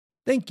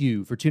Thank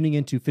you for tuning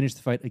in to Finish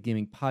the Fight, a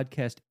gaming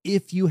podcast.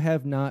 If you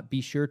have not,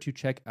 be sure to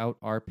check out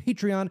our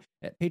Patreon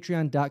at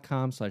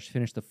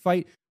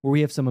patreon.com/finishthefight, where we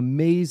have some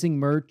amazing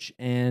merch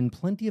and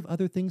plenty of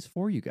other things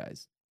for you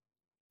guys.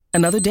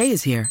 Another day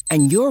is here,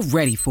 and you're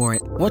ready for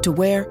it. What to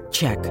wear?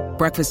 Check.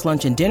 Breakfast,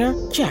 lunch, and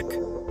dinner? Check.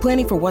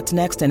 Planning for what's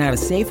next and how to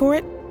save for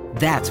it?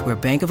 That's where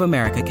Bank of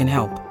America can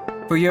help.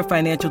 For your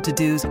financial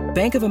to-dos,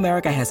 Bank of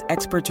America has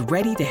experts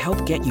ready to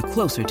help get you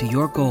closer to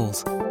your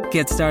goals.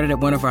 Get started at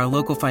one of our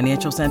local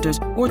financial centers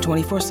or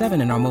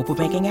 24/7 in our mobile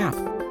banking app.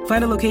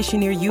 Find a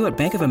location near you at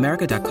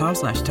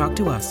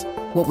bankofamerica.com/talktous.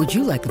 What would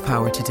you like the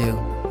power to do?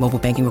 Mobile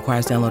banking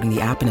requires downloading the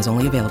app and is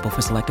only available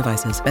for select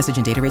devices. Message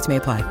and data rates may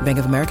apply. Bank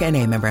of America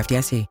N.A., member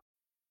FDIC.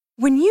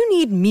 When you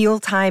need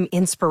mealtime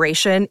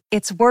inspiration,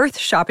 it's worth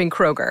shopping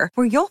Kroger,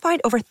 where you'll find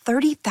over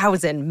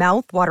 30,000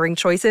 mouth-watering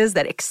choices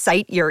that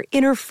excite your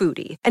inner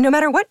foodie. And no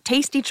matter what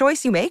tasty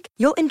choice you make,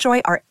 you'll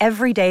enjoy our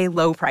everyday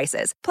low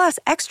prices, plus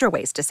extra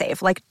ways to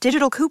save, like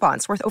digital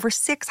coupons worth over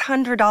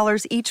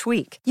 $600 each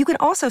week. You can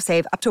also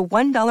save up to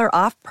 $1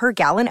 off per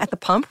gallon at the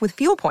pump with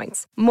fuel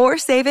points. More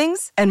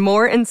savings and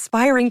more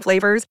inspiring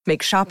flavors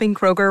make shopping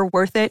Kroger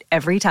worth it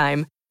every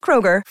time.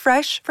 Kroger,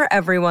 fresh for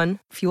everyone.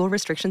 Fuel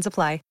restrictions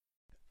apply.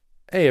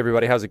 Hey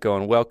everybody, how's it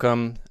going?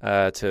 Welcome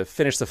to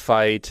Finish the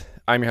Fight.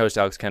 I'm your host,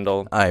 Alex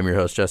Kendall. I'm your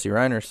host, Jesse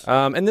Reiners.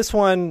 And this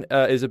one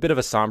is a bit of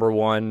a somber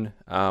one.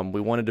 We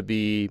wanted to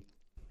be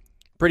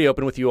pretty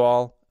open with you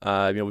all.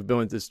 We've been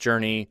with this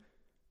journey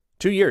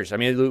 2 years. I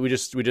mean, we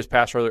just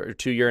passed our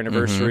 2-year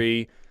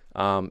anniversary.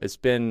 It's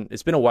been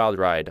a wild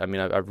ride. I mean,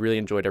 I've really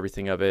enjoyed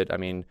everything of it. I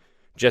mean,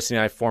 Jesse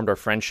and I formed our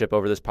friendship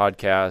over this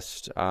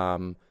podcast.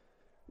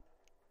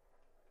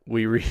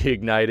 We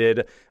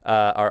reignited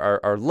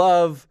our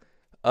love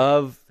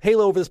of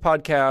Halo over this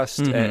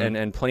podcast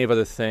and plenty of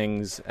other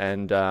things.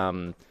 And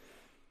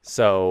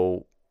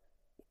so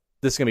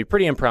this is going to be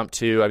pretty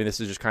impromptu. I mean,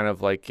 this is just kind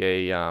of like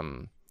a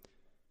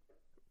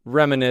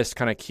reminisce,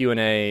 kind of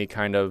Q&A,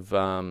 kind of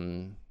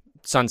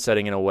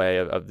sunsetting in a way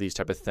of these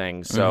type of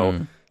things.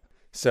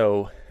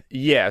 So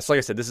yeah, so like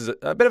I said, this is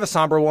a bit of a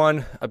somber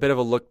one, a bit of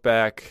a look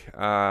back.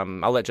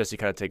 I'll let Jesse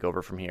kind of take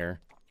over from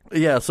here.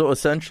 Yeah, so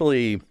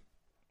essentially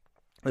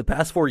the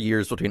past 4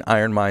 years between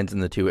Iron Minds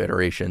and the 2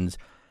 iterations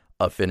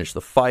of Finish the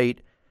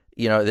Fight,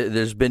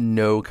 there's been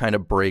no kind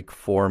of break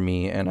for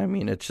me. And I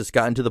mean, it's just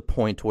gotten to the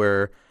point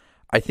where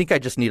I think I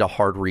just need a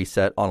hard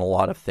reset on a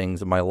lot of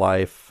things in my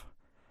life.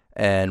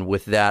 And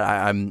with that,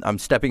 I'm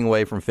stepping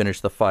away from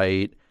Finish the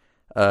Fight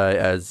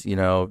as,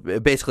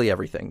 basically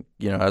everything.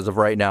 As of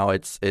right now,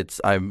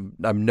 I'm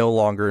no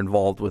longer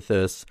involved with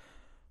this.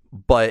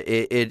 But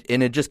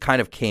it just kind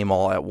of came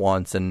all at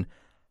once. And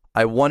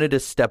I wanted to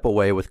step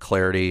away with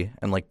clarity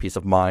and like peace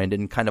of mind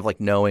and kind of like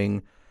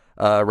knowing,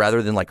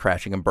 rather than like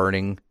crashing and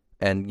burning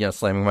and,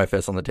 slamming my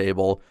fist on the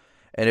table.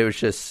 And it was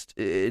just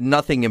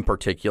nothing in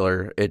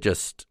particular. It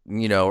just,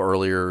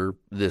 earlier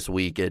this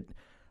week,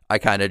 I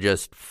kind of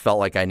just felt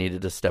like I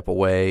needed to step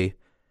away.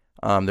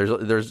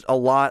 There's a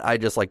lot I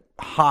just like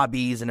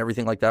hobbies and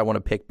everything like that I want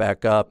to pick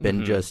back up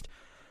and just,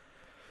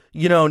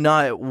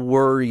 not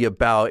worry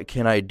about,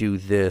 can I do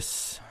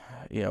this?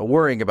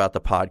 Worrying about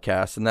the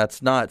podcast. And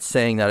that's not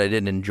saying that I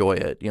didn't enjoy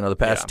it. The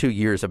past 2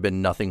 years have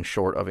been nothing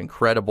short of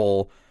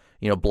incredible.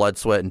 Blood,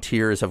 sweat, and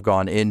tears have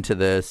gone into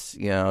this.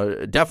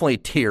 Definitely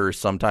tears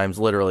sometimes,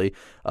 literally.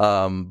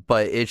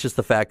 But it's just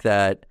the fact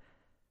that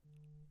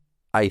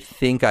I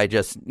think I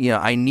just,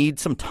 I need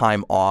some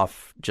time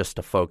off just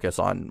to focus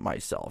on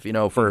myself. And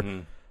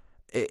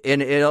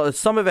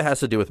some of it has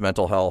to do with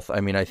mental health. I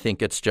mean, I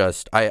think it's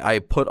just I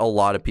put a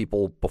lot of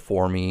people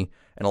before me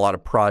and a lot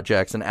of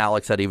projects. And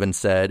Alex had even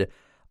said,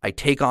 I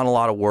take on a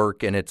lot of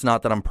work, and it's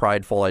not that I'm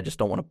prideful. I just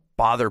don't want to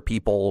bother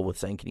people with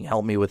saying, can you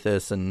help me with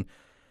this? And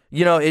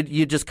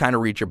you just kind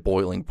of reach a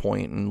boiling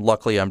point, and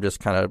luckily I'm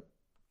just kind of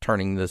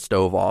turning the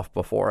stove off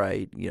before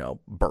I,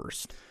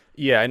 burst.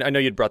 Yeah, I know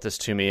you'd brought this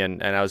to me,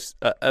 and I was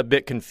a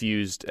bit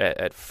confused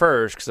at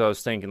first because I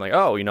was thinking like,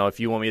 oh, if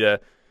you want me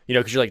to,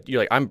 because you're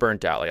like I'm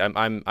burnt out, like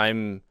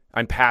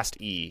I'm past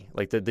E,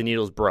 like the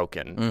needle's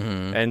broken,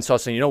 and so I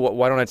was saying,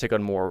 why don't I take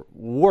on more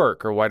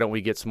work, or why don't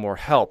we get some more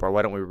help, or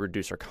why don't we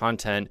reduce our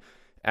content?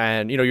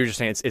 And you're just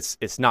saying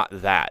it's not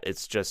that,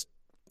 it's just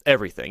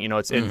everything, and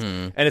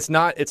it's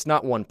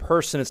not one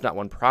person, it's not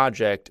one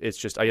project. It's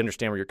just, I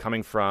understand where you're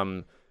coming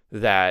from,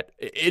 that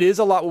it is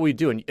a lot what we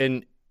do.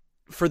 And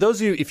for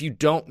those of you, if you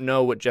don't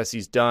know what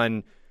Jesse's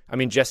done, I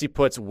mean, Jesse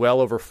puts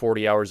well over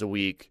 40 hours a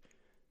week,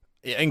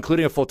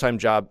 including a full-time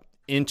job,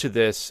 into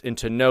this,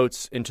 into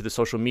notes, into the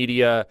social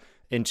media,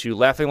 into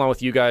laughing along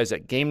with you guys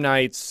at game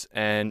nights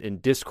and in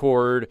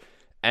Discord,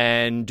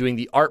 and doing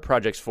the art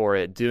projects for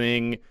it,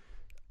 doing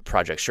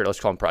projects, sure, let's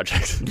call them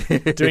projects.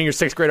 Doing your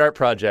 6th grade art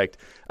project.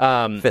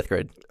 5th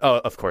grade. Oh,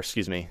 of course,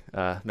 excuse me.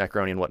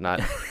 Macaroni and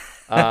whatnot.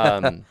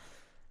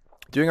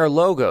 Doing our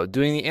logo,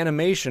 doing the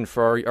animation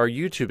for our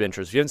YouTube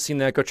intros. If you haven't seen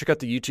that, go check out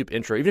the YouTube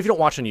intro. Even if you don't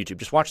watch on YouTube,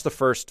 just watch the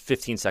first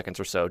 15 seconds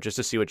or so just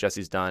to see what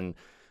Jesse's done.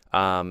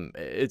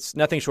 It's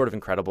nothing short of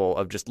incredible,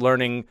 of just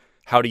learning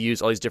how to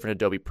use all these different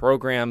Adobe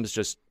programs,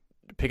 just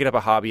picking up a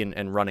hobby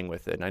and running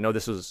with it. And I know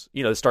this was,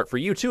 the start for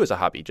you too as a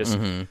hobby. Just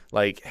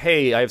like,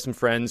 hey, I have some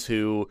friends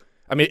who,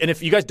 and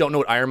if you guys don't know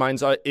what Iron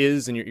Minds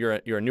is, and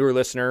you're a newer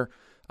listener,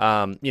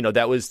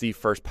 that was the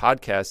first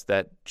podcast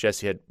that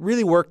Jesse had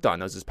really worked on.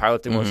 That was his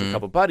powerlifting one with a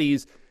couple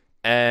buddies,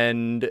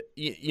 and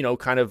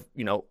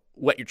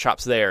wet your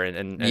chops there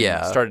and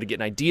started to get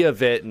an idea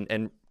of it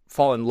and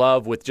fall in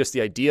love with just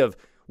the idea of,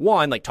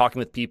 one, like talking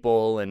with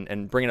people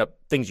and bringing up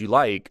things you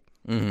like,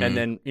 and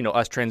then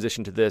us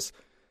transition to this,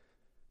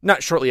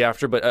 not shortly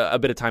after, but a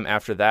bit of time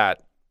after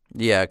that.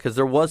 Yeah, because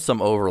there was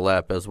some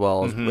overlap as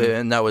well,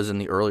 and that was in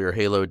the earlier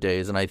Halo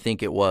days, and I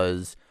think it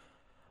was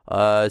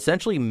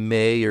essentially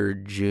May or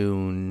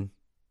June,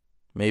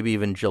 maybe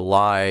even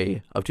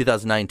July of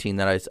 2019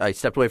 that I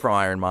stepped away from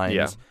Iron Minds.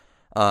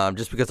 Yeah.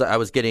 Just because I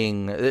was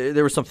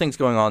there were some things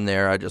going on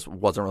there. I just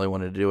wasn't really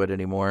wanting to do it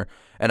anymore.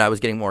 And I was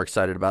getting more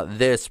excited about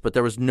this, but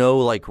there was no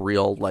like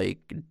real like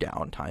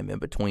downtime in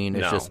between.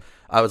 It's just,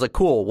 I was like,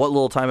 cool, what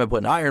little time I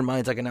put in Iron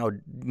Minds I can now,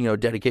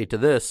 dedicate to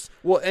this.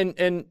 Well,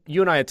 and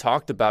you and I had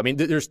talked about,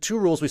 there's two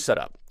rules we set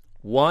up.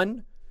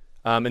 One,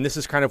 and this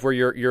is kind of where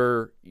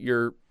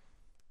you're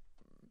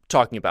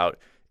talking about,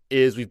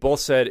 is we've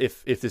both said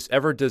if this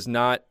ever does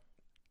not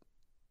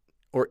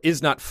or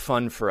is not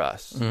fun for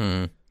us,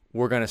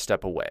 we're going to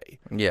step away.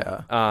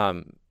 Yeah.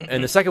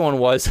 And the second one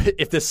was,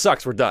 if this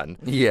sucks, we're done.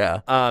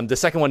 Yeah. The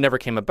second one never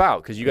came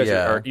about because you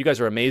guys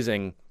are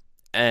amazing,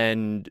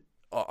 and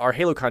our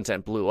Halo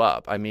content blew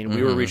up. We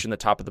were reaching the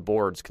top of the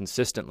boards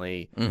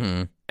consistently,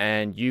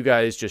 and you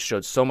guys just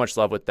showed so much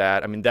love with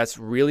that. That's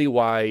really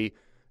why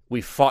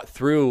we fought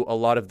through a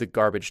lot of the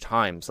garbage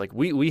times. Like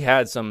we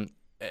had some,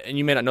 and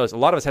you may not notice, a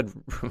lot of us had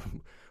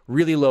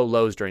really low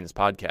lows during this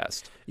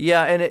podcast.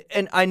 Yeah,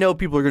 and I know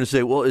people are going to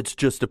say, well, it's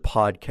just a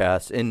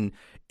podcast, and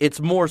it's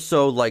more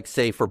so like,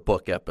 say, for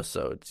book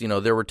episodes.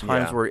 There were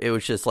times where it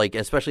was just like,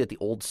 especially at the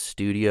old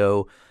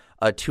studio,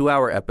 a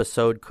 2-hour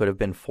episode could have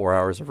been 4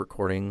 hours of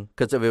recording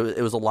because it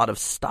was a lot of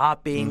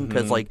stopping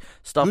because like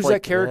stuff Who's like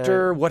that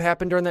character? What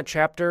happened during that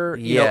chapter?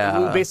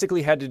 Yeah. We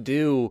basically had to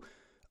do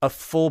a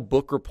full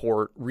book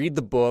report, read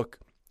the book,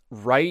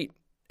 write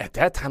at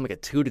that time like a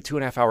 2 to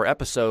 2.5 hour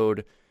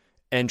episode,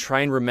 and try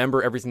and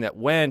remember everything that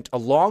went,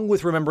 along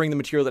with remembering the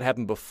material that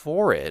happened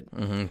before it.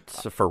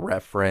 So for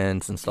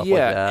reference and stuff like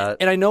that.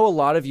 And I know a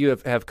lot of you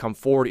have come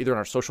forward either on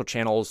our social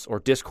channels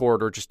or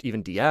Discord or just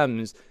even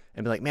DMs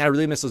and be like, man, I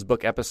really miss those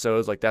book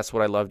episodes. Like, that's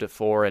what I loved it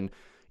for. And,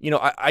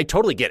 I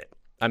totally get it.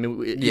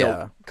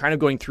 Kind of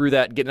going through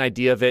that, get an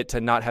idea of it, to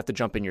not have to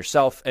jump in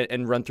yourself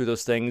and run through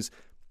those things,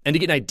 and to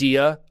get an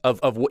idea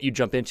of what you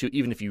jump into,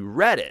 even if you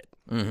read it.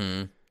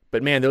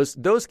 But, man,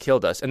 those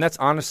killed us. And that's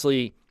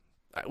honestly...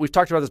 We've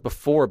talked about this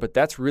before, but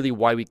that's really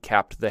why we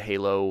capped the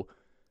Halo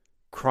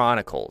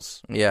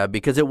Chronicles. Yeah,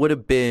 because it would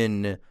have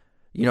been,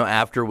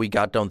 after we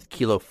got done with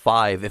Kilo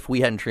 5, if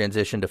we hadn't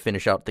transitioned to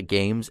finish out the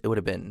games, it would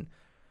have been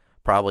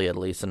probably at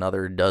least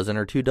another dozen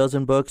or 2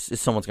 dozen books.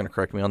 Someone's going to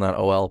correct me on that,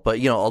 OL. But,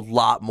 a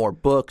lot more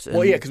books.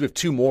 Well, yeah, because we have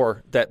 2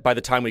 more that by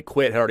the time we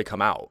quit had already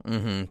come out.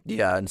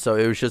 Yeah, and so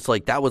it was just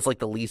like, that was like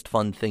the least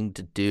fun thing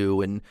to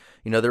do. And,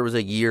 there was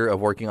a year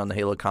of working on the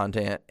Halo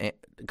content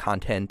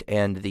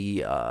and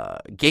the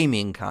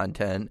gaming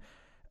content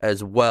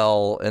as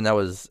well, and that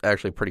was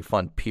actually a pretty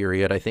fun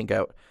period. I think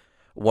at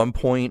one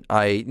point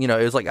it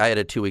was like I had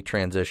a 2-week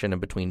transition in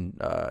between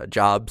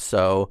jobs,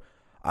 so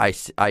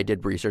I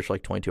did research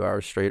like 22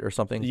 hours straight or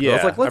something. Yeah, I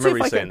was like,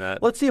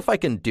 let's see if I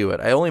can do it.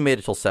 I only made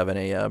it till 7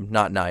 a.m.,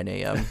 not 9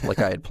 a.m. like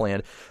I had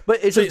planned.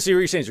 But it's so what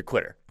you're saying is you're a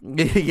quitter.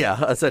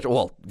 Yeah, essentially.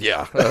 Well,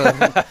 yeah,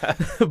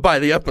 by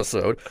the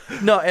episode.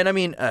 No, and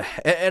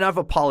and I've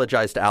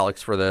apologized to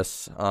Alex for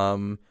this.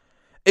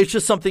 It's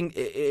just something.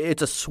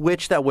 It's a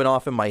switch that went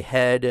off in my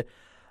head.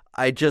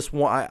 I just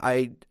want.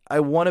 I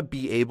want to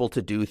be able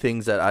to do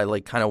things that I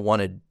like. Kind of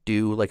want to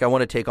do. Like, I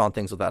want to take on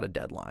things without a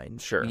deadline.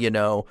 Sure.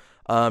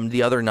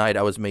 The other night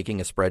I was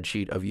making a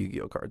spreadsheet of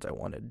Yu-Gi-Oh cards I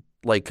wanted.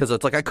 Like, because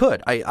it's like I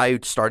could. I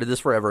started this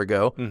forever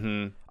ago.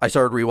 I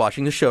started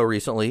rewatching the show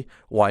recently.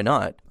 Why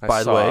not?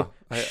 By the way,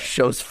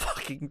 show's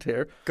fucking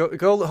terrible.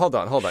 Go. Hold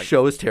on.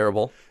 Show is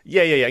terrible.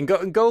 Yeah.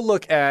 And go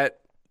look at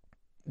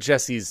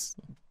Jesse's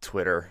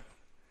Twitter.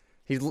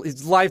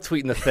 He's live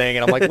tweeting the thing,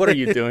 and I'm like, what are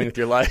you doing with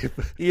your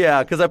life?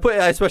 Yeah, because I put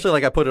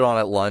it on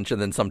at lunch, and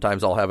then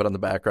sometimes I'll have it on the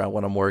background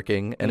when I'm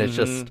working, and it's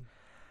just,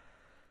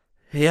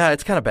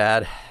 it's kind of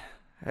bad.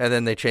 And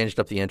then they changed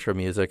up the intro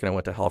music, and I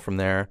went to hell from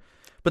there.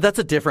 But that's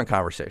a different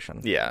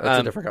conversation. Yeah,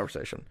 that's a different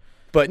conversation.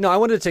 But no, I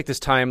wanted to take this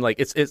time. Like,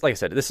 it's like I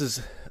said, this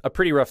is a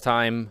pretty rough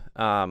time.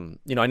 I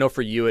know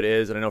for you it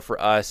is, and I know for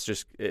us,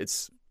 just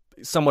it's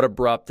somewhat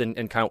abrupt and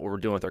kind of what we're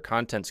doing with our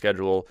content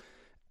schedule.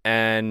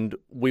 And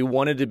we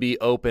wanted to be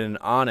open and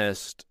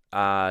honest,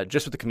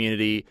 just with the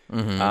community.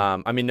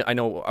 I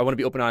know I want to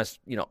be open and honest,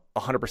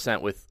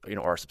 100% with,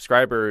 our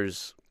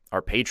subscribers,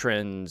 our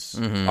patrons,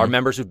 our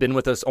members who've been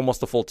with us almost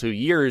the full 2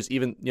 years,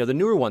 even, the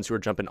newer ones who are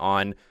jumping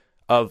on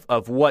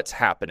of what's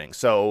happening.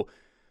 So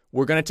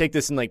we're going to take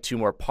this in like 2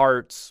 more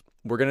parts.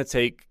 We're going to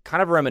take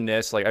kind of a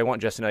reminisce. Like, I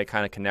want Jesse and I to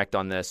kind of connect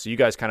on this. So you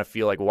guys kind of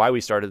feel like why we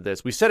started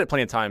this. We said it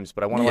plenty of times,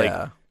 but I want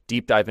to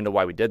deep dive into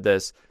why we did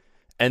this.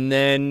 And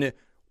then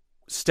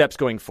steps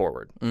going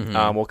forward.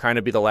 Will kind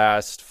of be the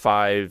last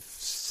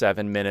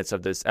 5-7 minutes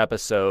of this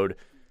episode,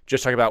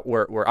 just talking about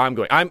where I'm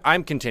going.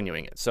 I'm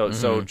continuing it.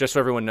 So just so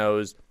everyone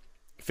knows,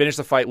 Finish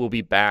the Fight will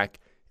be back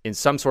in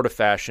some sort of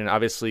fashion.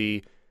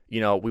 Obviously, we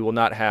will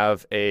not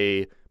have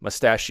a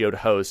mustachioed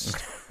host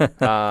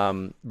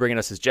bringing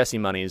us his Jesse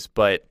monies,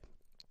 but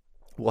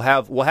we'll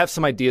have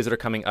some ideas that are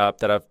coming up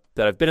that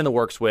I've been in the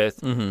works with,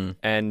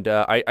 and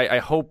I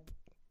hope,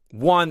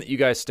 one, that you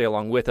guys stay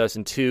along with us,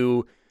 and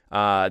two,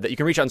 that you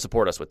can reach out and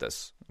support us with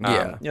this.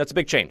 It's a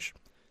big change.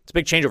 It's a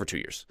big change over 2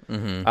 years.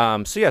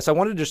 So I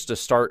wanted just to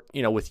start,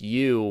 with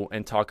you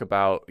and talk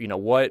about,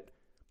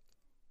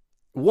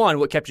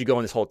 what kept you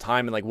going this whole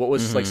time, and like what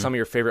was like some of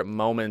your favorite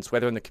moments,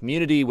 whether in the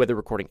community, whether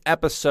recording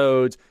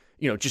episodes,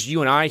 just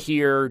you and I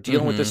here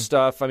dealing with this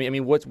stuff. I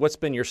mean, what's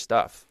been your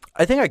stuff?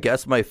 I think, I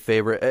guess my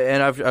favorite,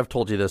 and I've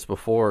told you this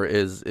before,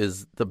 is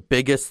the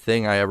biggest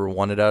thing I ever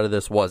wanted out of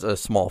this was a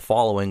small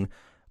following.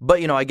 But,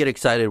 I get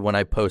excited when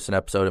I post an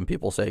episode and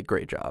people say,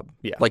 great job.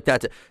 Yeah. Like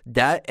that,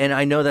 and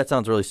I know that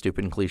sounds really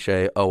stupid and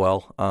cliche. Oh,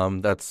 well,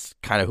 that's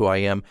kind of who I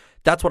am.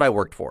 That's what I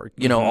worked for.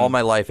 All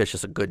my life, it's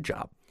just a good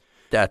job.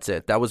 That's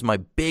it. That was my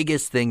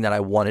biggest thing that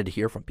I wanted to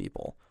hear from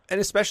people. And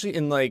especially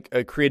in like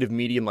a creative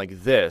medium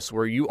like this,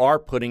 where you are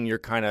putting your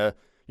kind of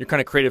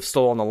creative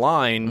soul on the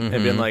line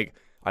and being like,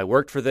 I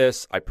worked for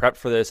this, I prepped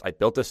for this, I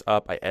built this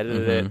up, I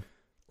edited it.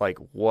 Like,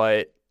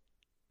 what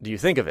do you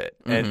think of it?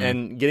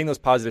 And getting those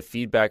positive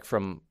feedback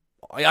from,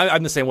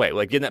 I'm the same way.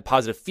 Like getting that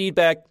positive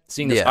feedback,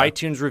 seeing those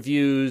iTunes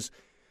reviews,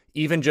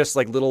 even just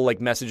like little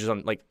like messages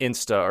on like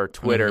Insta or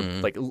Twitter,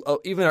 like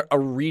even a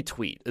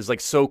retweet is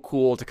like so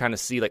cool to kind of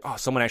see like, oh,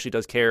 someone actually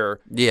does care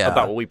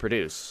about what we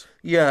produce.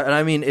 Yeah, and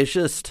I mean, it's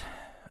just,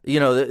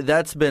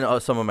 that's been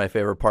some of my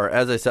favorite part.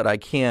 As I said, I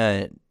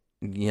can't,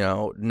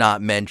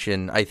 not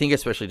mention, I think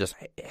especially just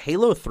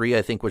Halo 3,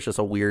 I think was just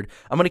a weird,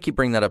 I'm going to keep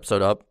bringing that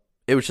episode up.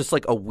 It was just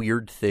like a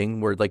weird thing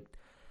where like,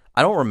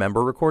 I don't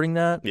remember recording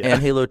that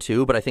and Halo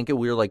 2, but I think we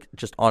were like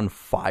just on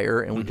fire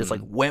and we just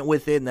like went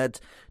with it. And that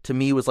to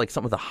me was like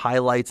some of the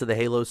highlights of the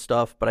Halo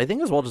stuff. But I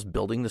think as well just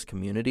building this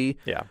community,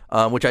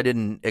 which I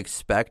didn't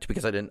expect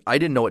because I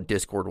didn't know what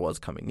Discord was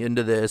coming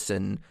into this.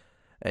 And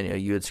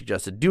you had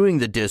suggested doing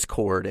the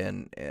Discord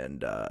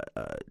and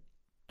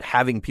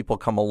having people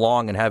come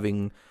along and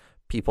having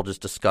people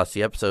just discuss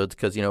the episodes.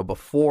 Because,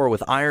 before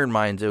with Iron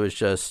Minds, it was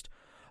just,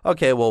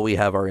 okay, well, we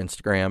have our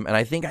Instagram, and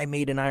I think I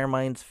made an Iron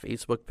Minds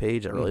Facebook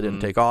page. That really didn't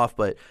take off,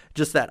 but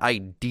just that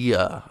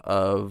idea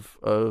of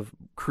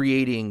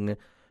creating,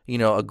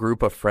 a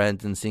group of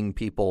friends and seeing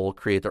people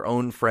create their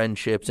own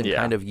friendships and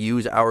kind of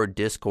use our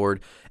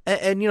Discord.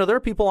 And there are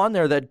people on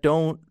there that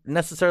don't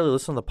necessarily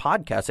listen to the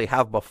podcast. They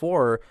have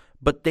before,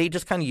 but they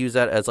just kind of use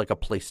that as like a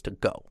place to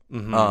go.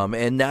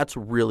 And that's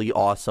really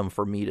awesome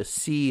for me to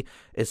see.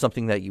 Is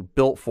something that you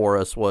built for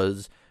us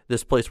was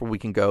this place where we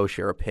can go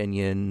share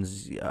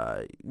opinions,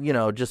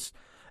 just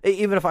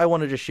even if I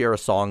wanted to share a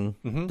song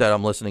that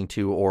I'm listening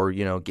to or,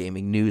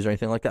 gaming news or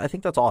anything like that, I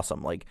think that's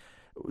awesome. Like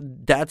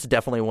that's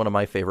definitely one of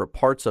my favorite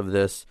parts of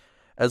this,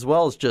 as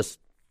well as just,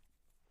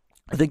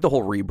 I think the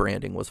whole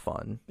rebranding was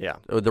fun. Yeah.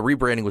 The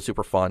rebranding was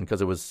super fun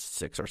because it was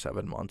 6 or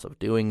 7 months of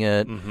doing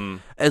it,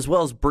 as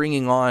well as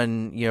bringing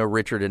on,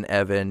 Richard and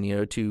Evan,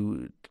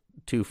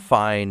 to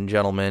fine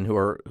gentlemen who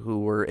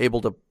were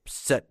able to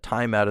set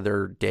time out of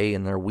their day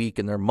and their week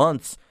and their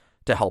months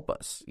to help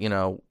us,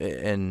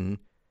 and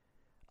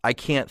I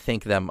can't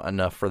thank them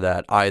enough for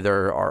that.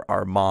 Either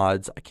our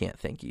mods, I can't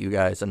thank you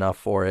guys enough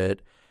for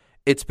it.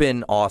 It's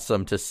been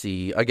awesome to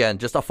see, again,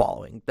 just a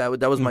following. That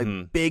was my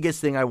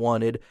biggest thing I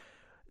wanted.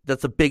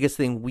 That's the biggest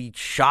thing we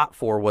shot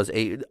for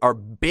our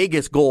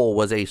biggest goal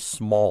was a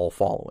small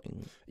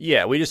following.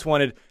 Yeah, we just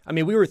wanted,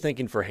 we were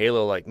thinking for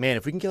Halo, like, man,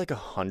 if we can get like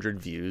 100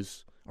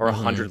 views or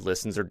 100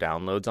 listens or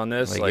downloads on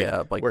this,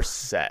 we're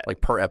set. Like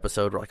per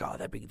episode, we're like, oh,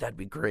 that'd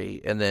be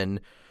great. And then,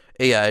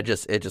 it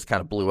just kind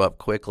of blew up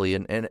quickly.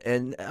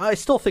 And I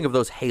still think of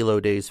those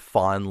Halo days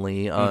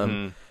fondly.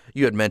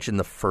 You had mentioned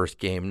the first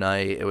game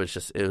night. It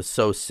was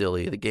so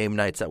silly. The game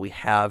nights that we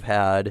have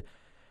had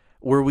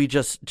where we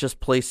just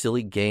play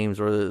silly games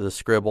or the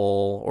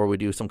Scribble or we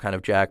do some kind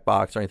of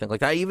Jackbox or anything like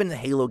that. Even the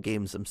Halo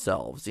games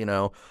themselves,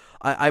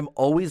 I'm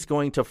always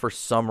going to, for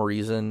some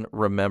reason,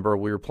 remember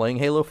we were playing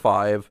Halo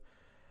 5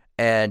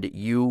 and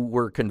you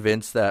were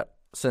convinced that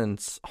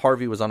since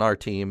Harvey was on our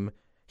team,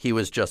 he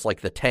was just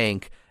like the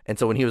tank. And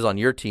so when he was on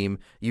your team,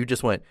 you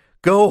just went,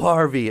 go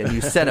Harvey, and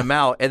you sent him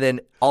out. And then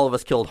all of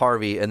us killed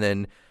Harvey. And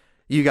then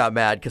you got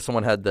mad because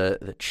someone had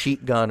the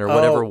cheat gun or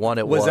whatever one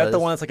it was. Was that the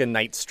one that's like a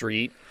night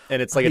street?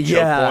 And it's like a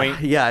choke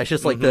point? Yeah, it's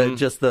just like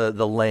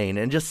the lane.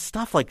 And just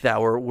stuff like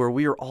that where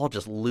we were all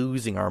just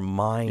losing our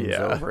minds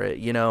over it,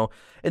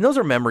 And those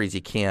are memories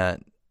you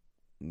can't,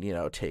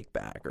 take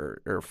back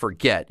or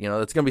forget.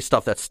 It's going to be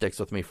stuff that sticks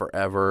with me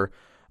forever.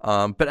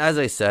 But as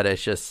I said,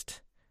 it's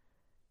just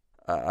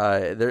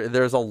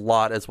there's a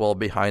lot as well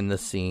behind the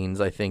scenes.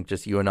 I think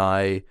just you and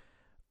I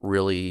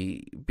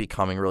really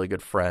becoming really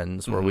good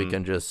friends where we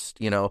can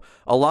just,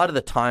 a lot of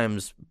the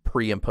times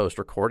pre and post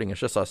recording, it's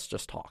just us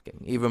just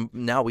talking. Even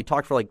now we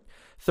talked for like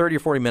 30 or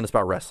 40 minutes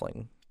about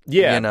wrestling.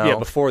 Yeah. Yeah.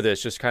 Before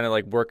this, just kind of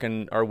like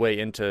working our way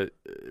into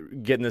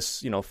getting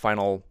this,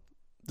 final.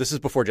 This is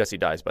before Jesse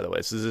dies, by the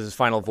way. So this is his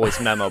final voice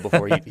memo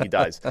before he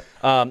dies.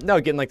 No,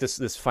 getting like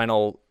this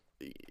final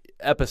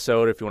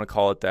episode, if you want to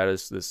call it that,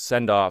 is this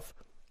send off.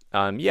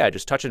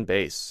 Just touching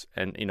base.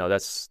 And,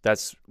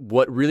 that's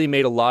what really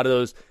made a lot of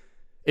those.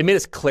 It made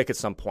us click at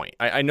some point.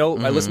 I know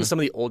I listened to some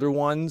of the older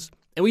ones,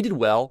 and we did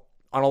well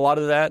on a lot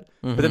of that.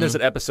 But then there's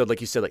an episode,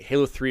 like you said, like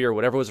Halo 3 or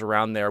whatever was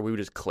around there, we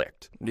just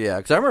clicked. Yeah,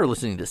 because I remember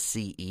listening to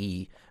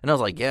CE, and I was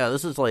like, yeah,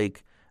 this is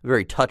like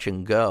very touch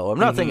and go. I'm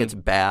not saying it's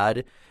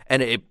bad,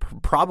 and it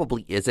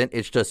probably isn't.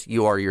 It's just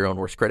you are your own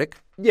worst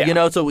critic.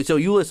 Yeah. So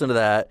you listen to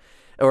that,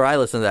 or I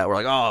listen to that,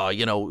 we're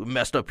like,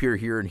 messed up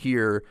here, and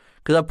here.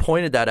 Because I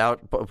pointed that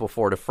out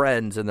before to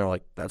friends, and they're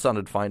like, that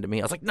sounded fine to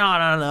me. I was like, no,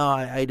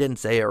 I didn't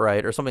say it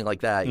right, or something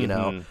like that,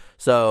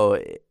 So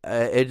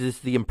it is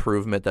the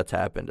improvement that's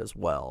happened as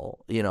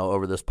well,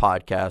 over this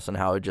podcast, and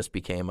how it just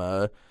became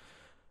a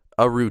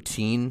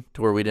routine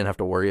to where we didn't have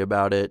to worry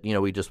about it.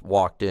 We just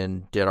walked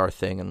in, did our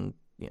thing, and,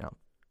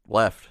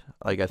 left.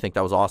 Like, I think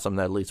that was awesome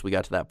that at least we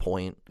got to that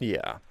point.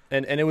 Yeah.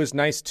 And it was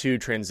nice, too,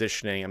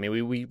 transitioning. I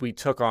mean, we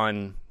took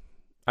on...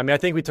 I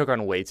think we took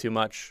on way too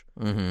much,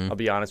 I'll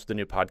be honest, with the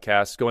new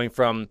podcast. Going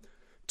from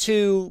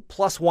 2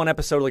 plus 1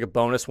 episode, like a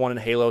bonus one in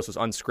Halo, so it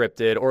was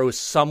unscripted, or it was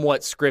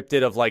somewhat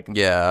scripted of like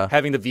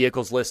having the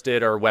vehicles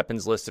listed or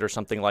weapons listed or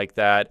something like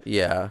that.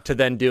 Yeah. To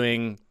then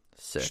doing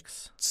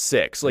 6.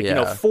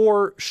 Like,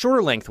 4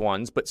 shorter length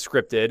ones, but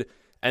scripted,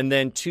 and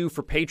then 2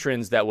 for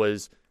patrons that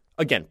was,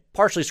 again,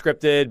 partially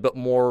scripted, but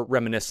more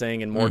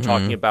reminiscing and more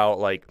talking about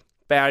like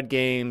bad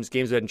games we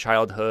had in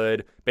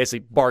childhood,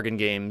 basically bargain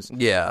games.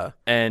 Yeah.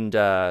 And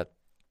so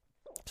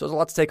there's a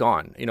lot to take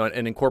on,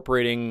 and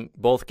incorporating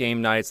both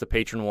game nights, the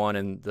patron one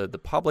and the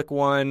public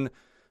one,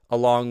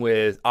 along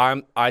with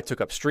I took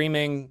up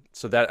streaming.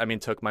 So that,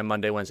 took my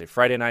Monday, Wednesday,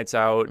 Friday nights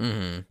out.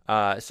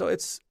 So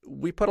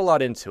we put a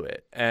lot into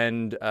it.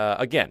 And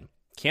again,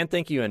 can't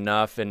thank you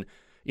enough. And,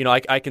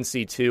 I can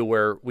see too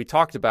where we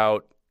talked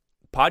about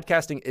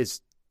podcasting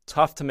is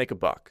tough to make a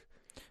buck.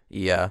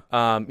 Yeah.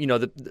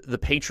 The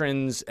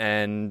patrons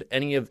and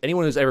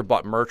anyone who's ever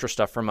bought merch or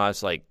stuff from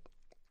us, like,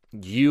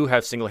 you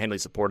have single-handedly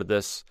supported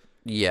this.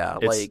 Yeah,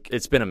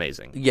 it's been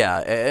amazing. Yeah,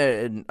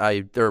 and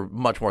there are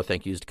much more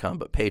thank yous to come,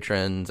 but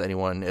patrons,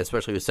 anyone,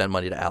 especially who send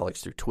money to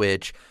Alex through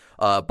Twitch,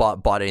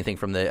 bought anything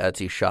from the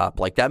Etsy shop,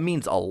 like, that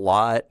means a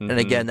lot. And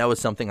again, that was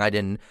something I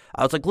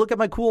was like, look at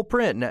my cool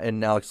print,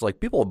 and Alex is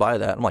like, people will buy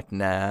that. I'm like,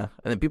 nah, and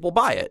then people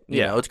buy it.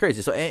 It's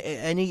crazy. So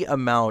any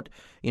amount,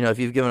 if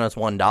you've given us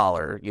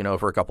 $1,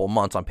 for a couple of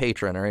months on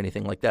Patreon or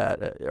anything like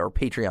that, or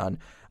Patreon,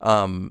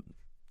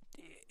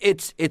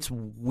 it's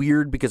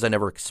weird because I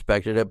never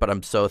expected it, but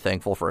I'm so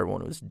thankful for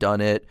everyone who's done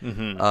it.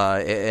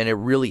 And it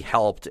really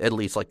helped, at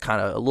least, like,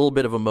 kind of a little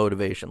bit of a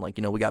motivation. Like,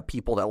 we got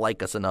people that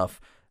like us enough,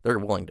 they're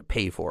willing to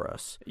pay for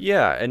us.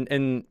 Yeah,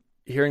 and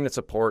hearing that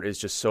support is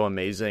just so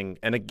amazing.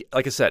 And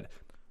like I said,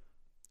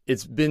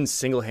 it's been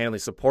single-handedly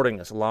supporting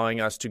us,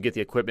 allowing us to get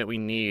the equipment we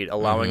need,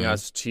 allowing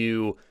us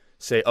to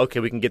say, okay,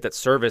 we can get that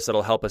service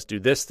that'll help us do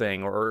this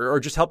thing, or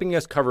just helping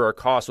us cover our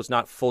costs so it's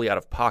not fully out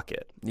of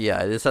pocket.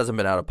 Yeah, this hasn't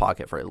been out of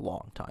pocket for a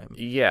long time.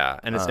 Yeah,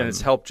 and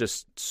it's helped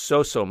just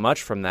so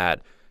much from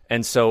that.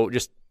 And so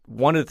just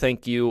wanted to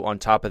thank you on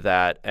top of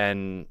that.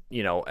 And,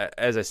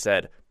 as I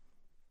said,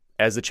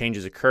 as the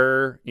changes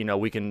occur,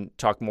 we can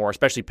talk more,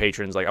 especially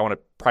patrons. Like, I want to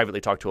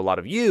privately talk to a lot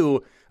of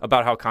you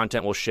about how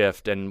content will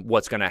shift and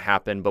what's going to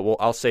happen, but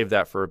I'll save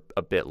that for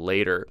a bit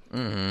later.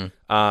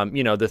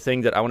 The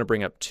thing that I want to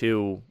bring up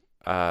too,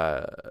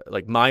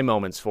 like my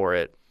moments for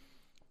it,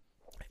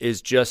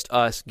 is just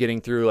us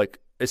getting through, like,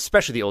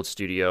 especially the old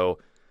studio.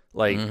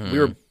 Like,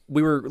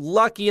 we were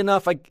lucky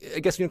enough, I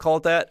guess we can call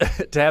it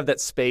that, to have that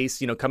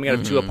space, coming out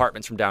of 2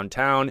 apartments from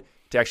downtown,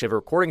 to actually have a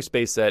recording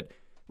space that,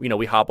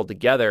 we hobbled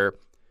together.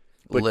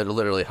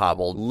 Literally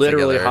hobbled.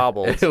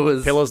 It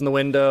was pillows in the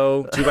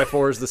window,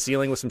 2x4s the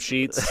ceiling with some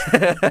sheets.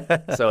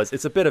 So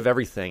it's a bit of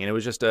everything, and it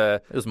was just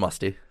it was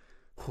musty.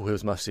 It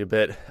was musty a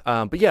bit.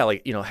 But yeah,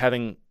 like,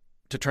 having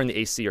to turn the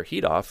AC or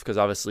heat off, because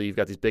obviously you've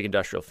got these big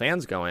industrial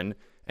fans going,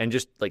 and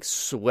just like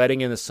sweating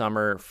in the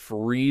summer,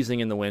 freezing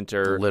in the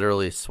winter,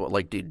 literally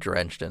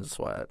drenched in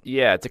sweat.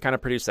 Yeah, to kind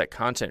of produce that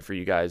content for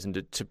you guys,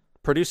 and to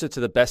produce it to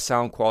the best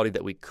sound quality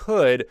that we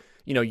could.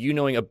 You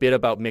knowing a bit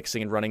about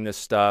mixing and running this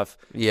stuff.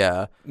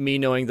 Yeah. Me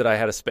knowing that I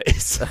had a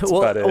space. That's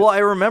well, about it. Well, I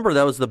remember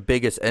that was the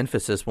biggest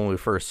emphasis when we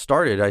first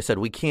started. I said,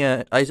 we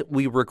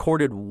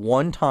recorded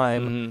one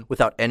time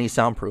without any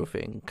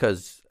soundproofing,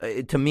 because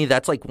to me,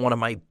 that's like one of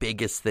my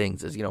biggest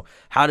things is,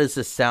 how does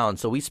this sound?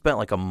 So we spent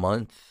like a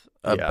month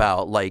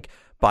about like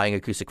buying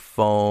acoustic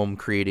foam,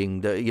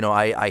 creating the,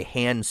 I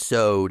hand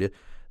sewed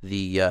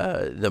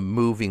the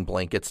moving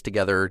blankets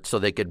together so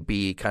they could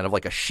be kind of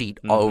like a sheet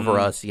over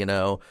us, you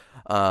know.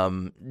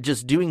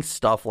 Just doing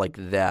stuff like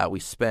that. We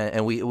spent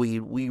and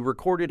we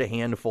recorded a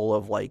handful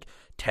of like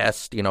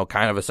test, you know,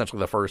 kind of essentially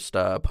the first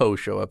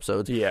post-show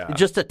episodes. Yeah.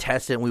 Just to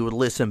test it, and we would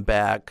listen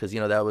back because, you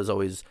know, that was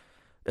always,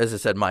 as I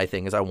said, my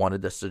thing is I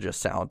wanted this to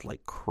just sound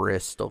like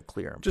crystal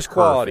clear and just perfect.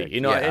 quality,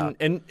 you know. Yeah.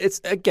 And it's,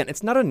 again,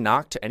 it's not a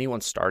knock to anyone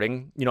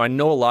starting. You know, I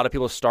know a lot of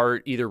people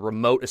start either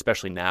remote,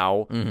 especially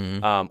now,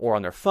 or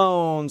on their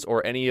phones,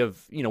 or any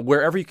of, you know,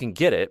 wherever you can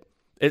get it.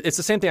 It's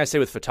the same thing I say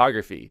with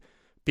photography.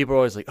 People are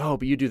always like, oh,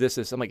 but you do this.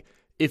 I'm like,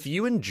 if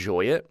you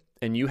enjoy it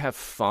and you have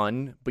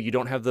fun, but you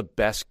don't have the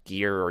best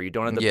gear or you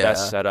don't have the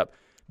best setup,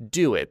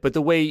 do it. But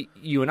the way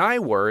you and I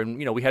were, and,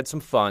 you know, we had some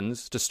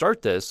funds to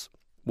start this,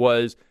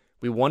 was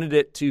we wanted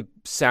it to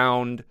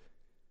sound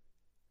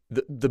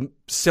the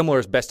similar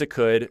as best it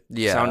could,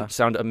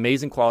 sound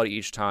amazing quality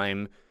each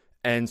time.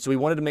 And so we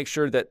wanted to make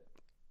sure that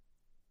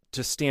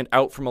to stand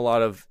out from a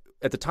lot of,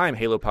 at the time,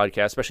 Halo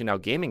podcasts, especially now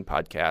gaming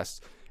podcasts,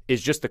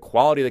 is just the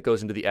quality that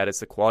goes into the edits,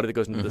 the quality that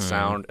goes into the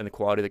sound, and the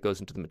quality that goes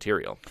into the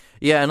material.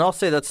 Yeah, and I'll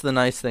say that's the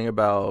nice thing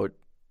about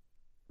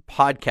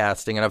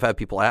podcasting, and I've had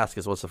people ask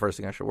is what's the first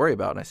thing I should worry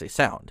about, and I say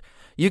sound.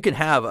 You can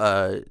have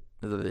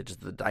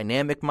just the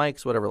dynamic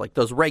mics, whatever, like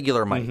those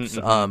regular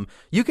mics.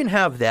 You can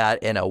have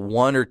that in a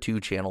 1 or 2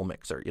 channel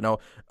mixer. You know,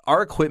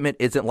 our equipment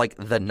isn't like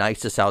the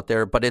nicest out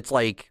there, but it's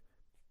like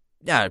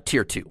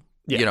tier 2.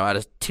 Yeah. You know, at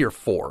a tier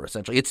 4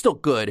 essentially. It's still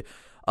good,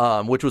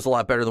 which was a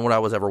lot better than what I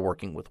was ever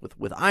working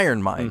with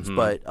Iron Minds.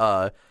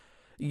 But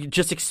you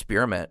just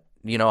experiment.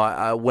 You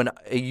know, when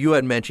you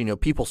had mentioned, you know,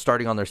 people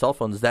starting on their cell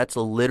phones, that's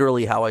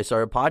literally how I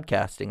started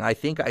podcasting. I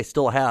think I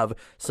still have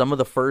some of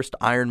the first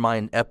Iron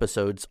Mind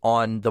episodes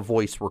on the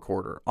voice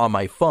recorder on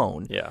my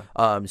phone. Yeah.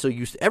 So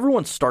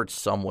everyone starts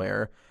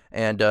somewhere.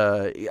 And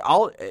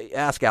I'll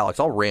ask Alex,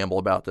 I'll ramble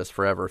about this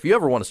forever. If you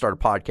ever want to start a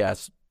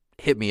podcast,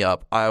 hit me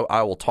up.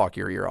 I will talk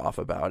your ear off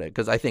about it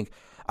because I think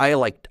I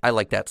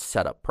like that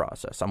setup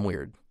process. I'm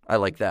weird. I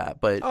like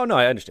that. But oh, no,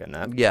 I understand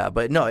that. Yeah,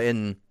 but no,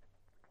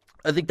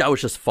 I think that was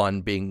just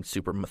fun being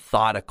super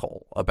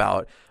methodical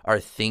about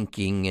our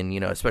thinking. And, you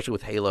know, especially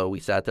with Halo,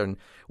 we sat there and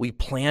we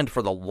planned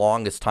for the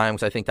longest time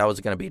because I think that was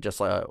going to be just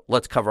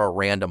let's cover a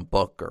random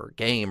book or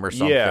game or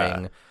something.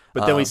 Yeah.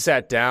 But then we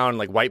sat down,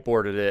 like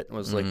whiteboarded it and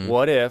was like,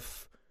 what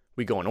if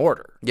we go in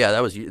order? Yeah,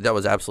 that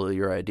was absolutely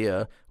your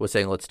idea, was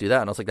saying let's do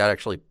that. And I was like, that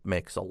actually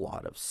makes a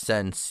lot of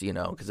sense, you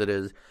know, because it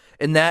is.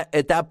 And that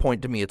at that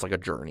point to me, it's like a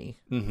journey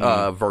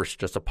versus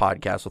just a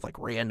podcast with like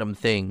random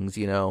things,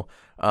 you know,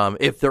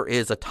 if there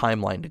is a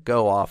timeline to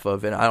go off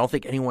of. And I don't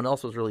think anyone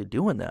else was really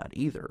doing that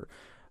either.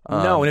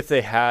 No, and if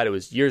they had, it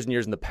was years and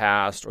years in the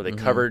past, or they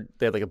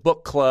had like a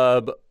book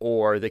club,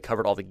 or they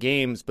covered all the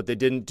games, but they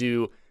didn't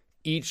do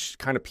each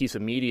kind of piece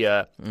of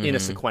media in a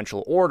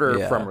sequential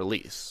order from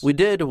release. We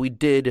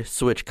did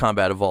switch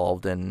Combat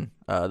Evolved in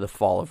the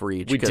fall of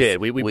Reach. We did.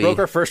 We broke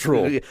our first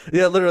rule.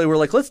 Yeah, literally, we're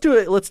like, let's do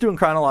it in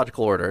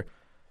chronological order,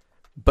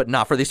 but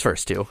not for these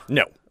first 2.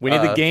 No, we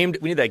need the game.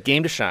 We need that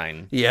game to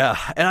shine. Yeah,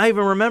 and I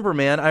even remember,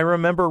 man. I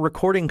remember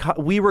recording.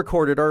 We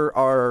recorded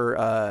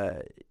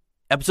our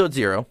episode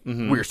 0.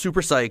 We were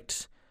super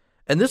psyched,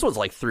 and this was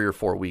like 3 or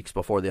 4 weeks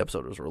before the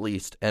episode was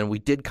released, and we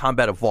did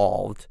Combat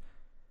Evolved.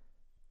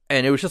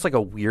 And it was just like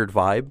a weird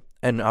vibe.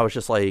 And I was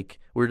just like,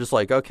 we were just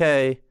like,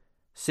 okay,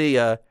 see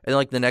ya. And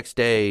like the next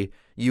day,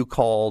 you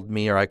called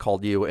me or I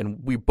called you, and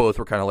we both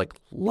were kind of like,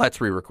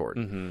 let's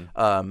re-record.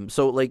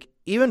 So like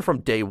even from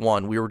day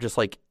one, we were just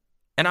like,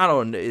 and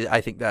I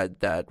think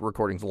that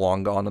recording's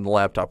long gone on the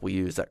laptop we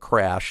used that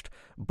crashed.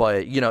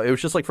 But, you know, it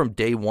was just like from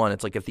day one,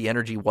 it's like if the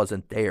energy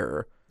wasn't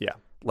there. Yeah.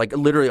 Like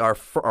literally our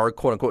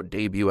quote unquote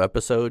debut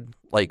episode,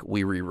 like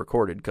we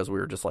re-recorded because we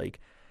were just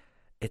like,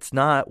 it's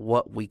not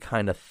what we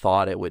kind of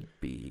thought it would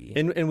be.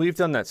 And we've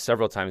done that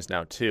several times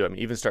now, too. I mean,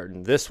 even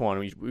starting this one,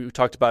 we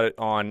talked about it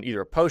on either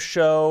a post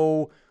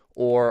show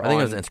or I think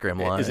it was Instagram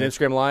Live. Is it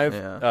Instagram Live?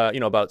 Yeah. You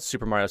know, about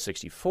Super Mario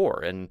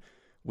 64. And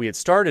we had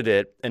started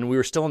it, and we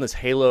were still in this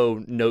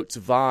Halo Notes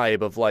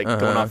vibe of like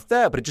going off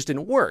that, but it just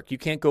didn't work. You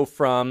can't go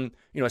from,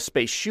 you know, a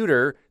space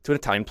shooter to an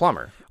Italian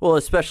plumber. Well,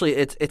 especially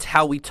it's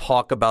how we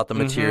talk about the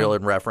material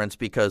and reference,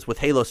 because with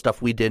Halo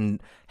stuff, we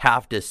didn't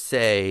have to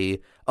say,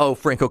 oh,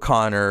 Frank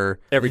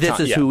O'Connor, this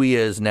is who he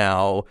is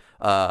now,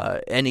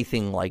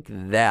 anything like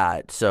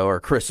that. So, or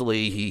Chris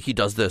Lee, he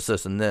does this,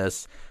 and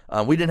this.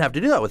 We didn't have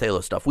to do that with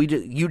Halo stuff.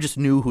 You just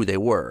knew who they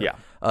were. Yeah.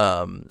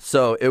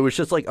 So it was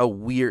just like a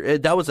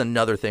weird. That was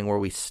another thing where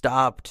we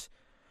stopped,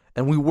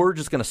 and we were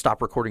just going to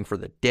stop recording for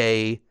the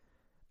day,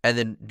 and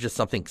then just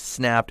something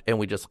snapped, and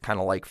we just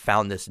kind of like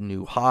found this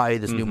new high,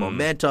 this new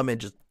momentum,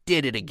 and just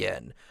did it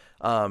again.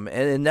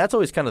 And that's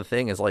always kind of the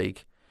thing is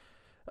like.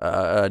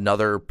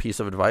 Another piece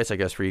of advice, I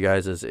guess, for you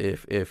guys is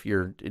if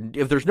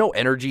there's no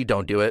energy,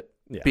 don't do it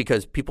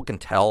because people can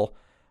tell,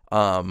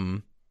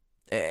 and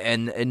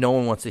no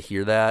one wants to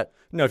hear that.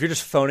 No, if you're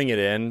just phoning it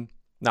in,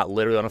 not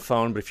literally on a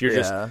phone, but if you're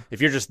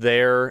just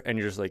there and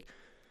you're just like,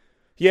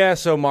 Yeah,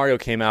 so Mario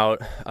came out.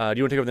 Do you want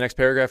to take over the next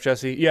paragraph,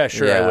 Jesse? Yeah,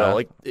 sure, I Yeah. will.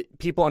 Like,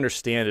 people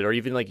understand it, or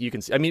even like you can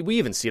see. I mean, we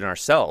even see it in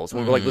ourselves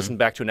when we're like listening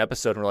back to an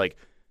episode and we're like,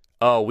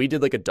 oh, we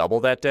did like a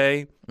double that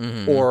day,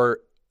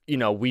 or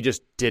we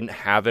just didn't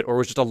have it, or it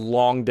was just a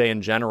long day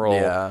in general.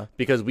 Yeah.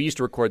 Because we used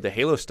to record the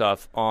Halo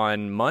stuff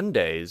on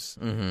Mondays,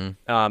 and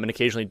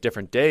occasionally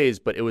different days,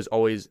 but it was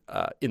always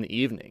in the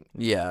evening.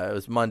 Yeah, it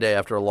was Monday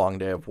after a long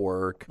day of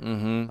work,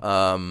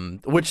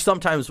 which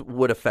sometimes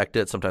would affect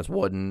it, sometimes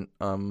wouldn't.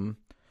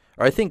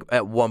 Or I think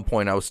at one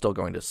point I was still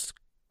going to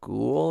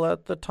school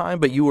at the time,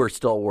 but you were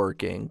still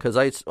working because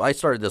I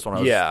started this when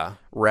I was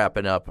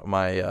wrapping up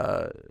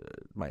my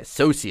my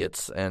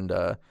associates, and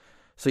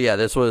so yeah,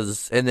 this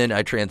was, and then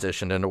I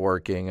transitioned into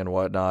working and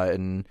whatnot,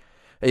 and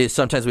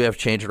sometimes we have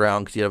to change it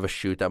around because you have a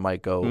shoot that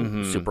might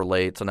go super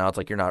late, so now it's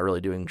like you're not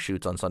really doing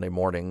shoots on Sunday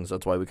mornings.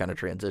 That's why we kind of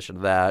transitioned to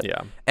that.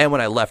 Yeah. And when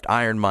I left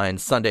Iron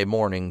Mind, Sunday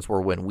mornings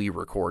were when we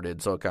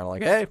recorded, so it kind of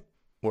like, hey,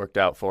 Worked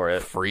out for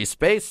it. free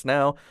space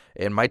now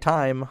in my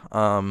time.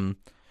 But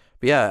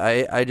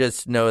yeah, I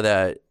just know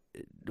that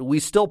we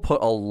still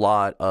put a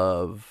lot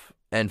of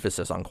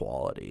emphasis on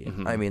quality.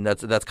 I mean,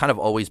 that's kind of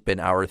always been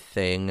our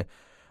thing.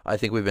 I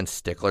think we've been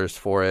sticklers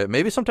for it.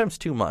 Maybe sometimes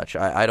too much.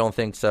 I don't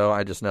think so.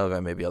 I just know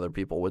that maybe other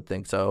people would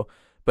think so.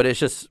 But it's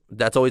just,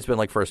 that's always been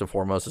like first and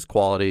foremost is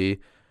quality,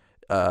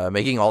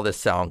 making all this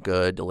sound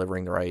good,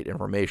 delivering the right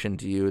information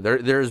to you.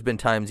 There's been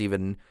times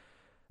even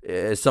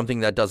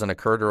something that doesn't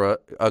occur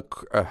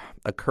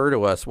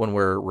to us when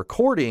we're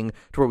recording,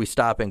 to where we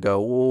stop and go,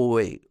 whoa,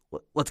 wait,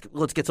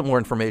 let's get some more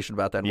information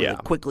about that, and really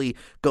quickly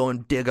go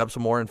and dig up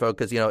some more info,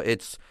 because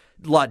it's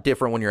a lot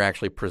different when you're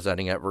actually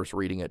presenting it versus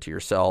reading it to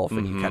yourself,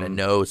 and you kind of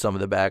know some of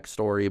the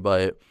backstory.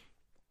 But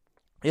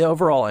yeah,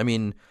 overall, I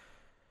mean,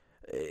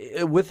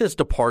 with this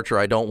departure,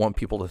 I don't want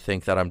people to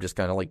think that I'm just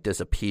going to like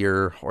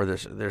disappear, or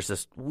there's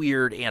this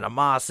weird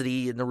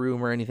animosity in the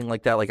room or anything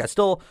like that. Like, I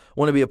still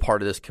want to be a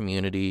part of this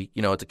community.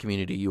 It's a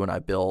community you and I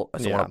built. I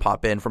still want to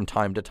pop in from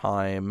time to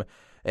time,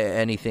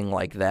 anything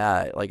like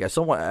that. Like, I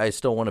still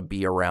want to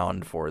be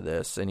around for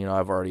this. And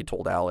I've already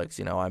told Alex,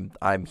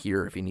 I'm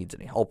here if he needs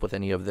any help with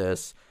any of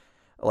this.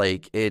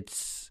 Like,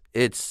 it's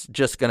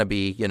just going to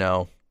be,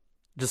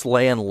 just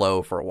laying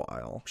low for a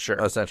while. Sure.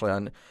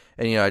 Essentially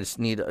and I just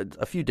need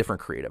a few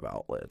different creative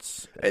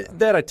outlets.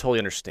 That I totally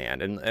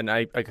understand, and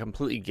I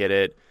completely get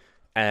it.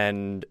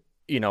 And,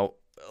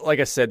 like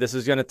I said, this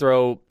is going to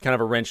throw kind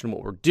of a wrench in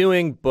what we're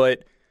doing,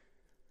 but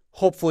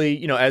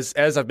hopefully, as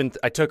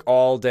I took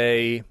all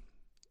day,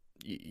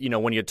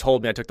 when you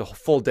told me, I took the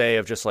full day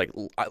of just like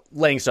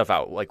laying stuff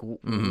out, like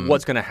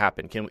what's going to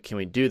happen? Can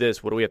we do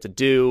this? What do we have to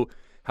do?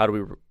 How do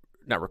we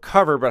not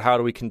recover, but how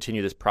do we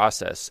continue this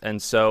process?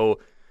 And so,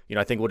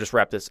 I think we'll just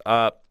wrap this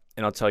up,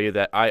 and I'll tell you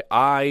that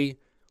I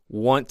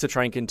want to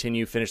try and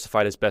continue finish the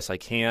fight as best I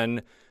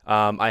can.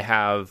 I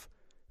have,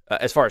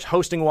 as far as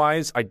hosting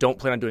wise, I don't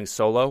plan on doing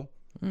solo.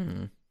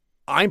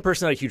 I'm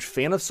personally not a huge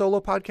fan of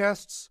solo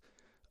podcasts,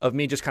 of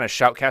me just kind of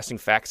shoutcasting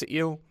facts at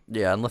you.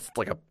 Yeah, unless it's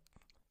like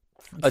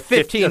a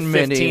 15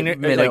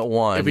 minute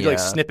one. If we do like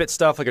snippet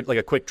stuff, like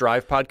a quick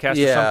drive podcast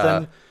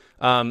or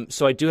something.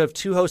 So I do have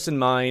two hosts in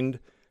mind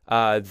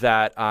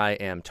that I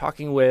am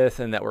talking with,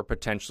 and that we're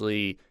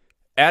potentially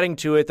adding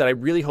to it, that I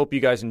really hope you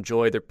guys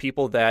enjoy. They're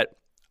people that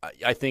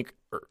I think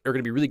are going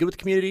to be really good with the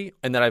community,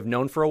 and that I've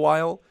known for a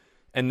while,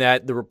 and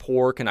that the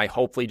rapport can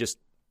hopefully just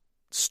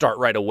start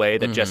right away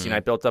that Jesse and I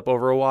built up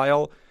over a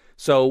while.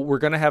 So we're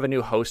going to have a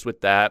new host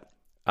with that.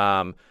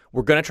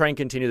 We're going to try and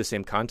continue the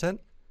same content.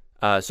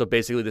 So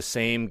basically the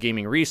same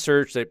gaming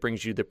research that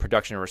brings you the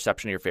production and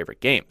reception of your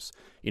favorite games.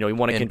 We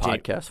want to continue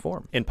in podcast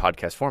form. In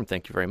podcast form.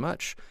 Thank you very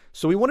much.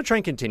 So we want to try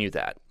and continue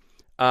that.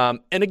 And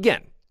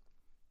again,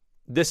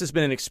 this has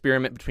been an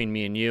experiment between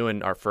me and you,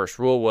 and our first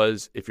rule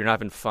was, if you're not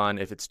having fun,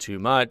 if it's too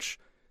much,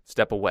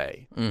 step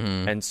away.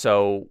 And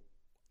so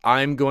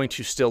I'm going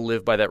to still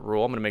live by that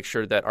rule. I'm going to make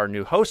sure that our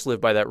new hosts live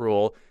by that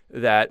rule,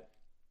 that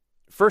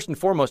first and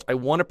foremost, I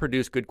want to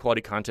produce good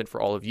quality content for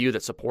all of you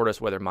that support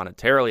us, whether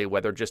monetarily,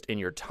 whether just in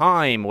your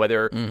time,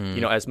 whether,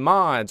 as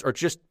mods, or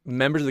just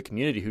members of the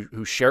community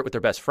who share it with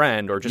their best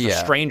friend, or just a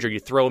stranger, you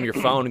throw them your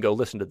phone and go,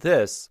 listen to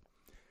this.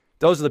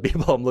 Those are the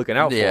people I'm looking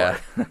out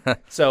for.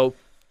 So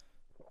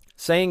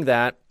saying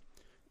that,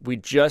 I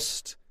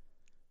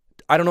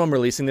don't know, I'm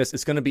releasing this.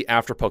 It's going to be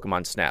after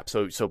Pokemon Snap.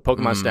 So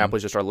Pokemon Snap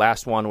was just our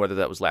last one, whether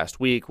that was last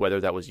week, whether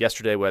that was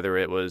yesterday, whether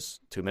it was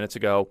 2 minutes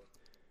ago.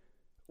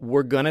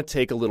 We're going to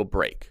take a little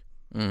break.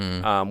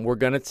 We're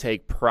going to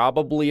take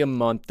probably a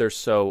month or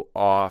so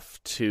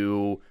off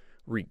to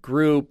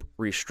regroup,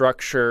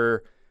 restructure,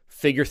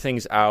 figure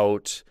things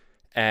out,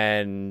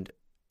 and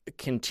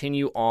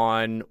continue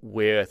on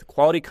with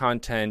quality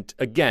content.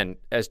 Again,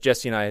 as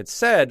Jesse and I had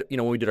said,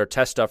 when we did our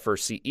test stuff for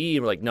CE,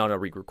 we're like, no,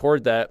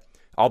 re-record that.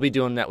 I'll be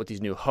doing that with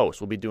these new hosts.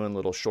 We'll be doing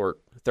little short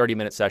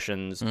 30-minute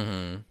sessions,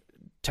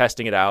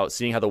 testing it out,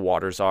 seeing how the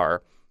waters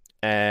are,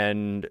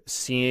 and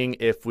seeing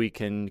if we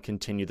can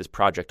continue this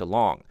project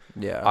along.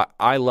 Yeah.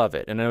 I love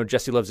it. And I know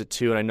Jesse loves it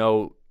too. And I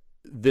know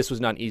this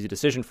was not an easy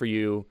decision for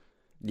you.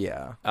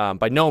 Yeah.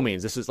 By no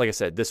means. This is, like I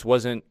said, this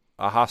wasn't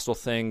a hostile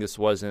thing. This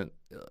wasn't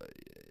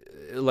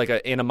like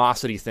an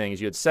animosity thing,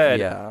 as you had said.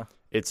 Yeah.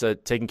 It's a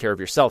taking care of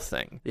yourself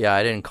thing. Yeah,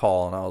 I didn't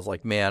call, and I was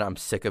like, man, I'm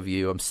sick of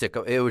you. I'm sick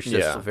of it. Was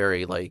just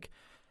very like,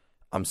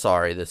 I'm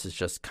sorry, this is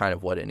just kind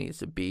of what it needs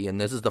to be. And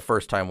this is the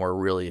first time where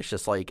really it's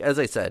just like, as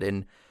I said,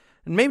 in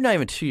maybe not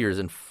even 2 years,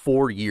 in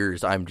 4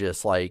 years, I'm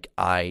just like,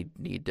 I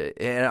need to,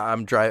 and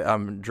I'm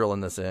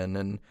drilling this in,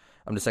 and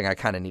I'm just saying I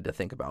kind of need to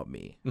think about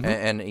me.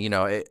 And you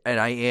know, and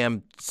I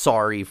am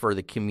sorry for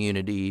the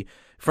community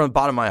from the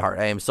bottom of my heart.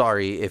 I am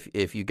sorry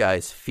if you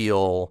guys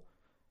feel,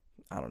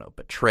 I don't know,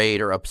 betrayed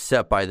or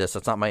upset by this.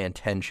 That's not my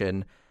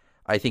intention.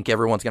 I think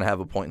everyone's going to have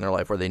a point in their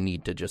life where they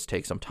need to just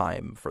take some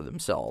time for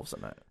themselves.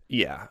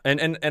 Yeah,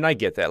 and I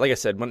get that. Like I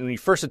said, when you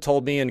first had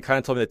told me and kind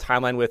of told me the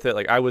timeline with it,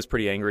 like I was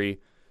pretty angry.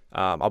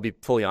 I'll be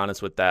fully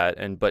honest with that.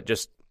 But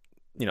just,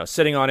 you know,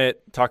 sitting on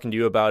it, talking to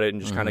you about it,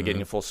 and just kind of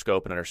getting a full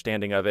scope and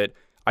understanding of it,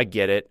 I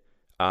get it.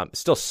 It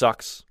still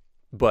sucks,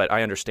 but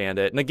I understand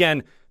it. And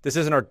again, this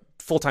isn't our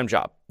full-time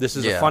job. This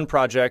is a fun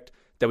project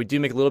that we do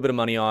make a little bit of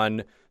money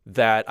on,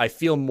 that I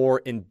feel more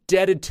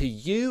indebted to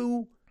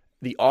you,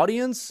 the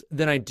audience,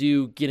 than I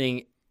do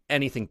getting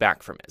anything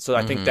back from it. So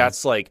I think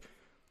that's like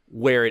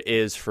where it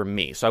is for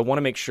me. So I want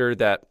to make sure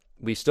that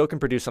we still can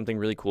produce something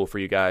really cool for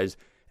you guys.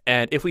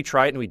 And if we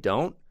try it and we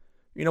don't,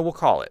 you know, we'll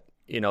call it.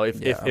 You know,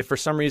 if for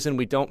some reason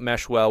we don't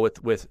mesh well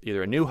with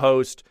either a new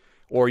host,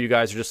 or you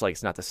guys are just like,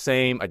 it's not the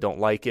same, I don't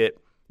like it,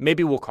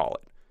 maybe we'll call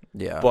it.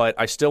 Yeah. But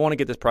I still want to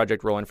get this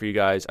project rolling for you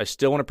guys. I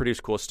still want to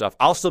produce cool stuff.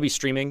 I'll still be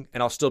streaming,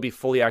 and I'll still be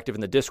fully active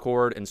in the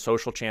Discord and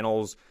social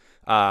channels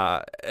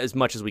as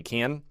much as we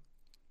can.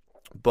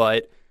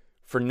 But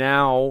for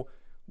now,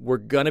 we're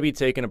going to be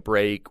taking a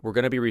break. We're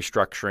going to be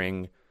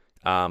restructuring.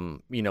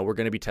 You know, we're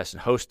going to be testing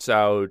hosts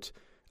out.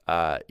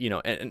 You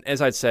know, and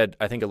as I said,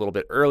 I think a little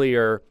bit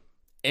earlier,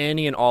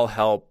 any and all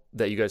help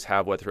that you guys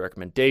have, whether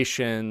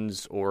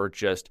recommendations or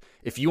just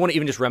if you want to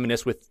even just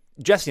reminisce with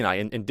Jesse and I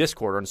in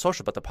Discord or on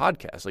social about the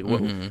podcast,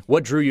 like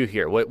what drew you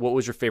here? What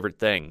was your favorite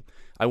thing?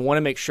 I want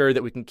to make sure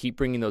that we can keep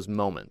bringing those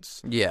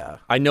moments. Yeah.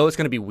 I know it's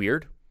going to be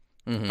weird.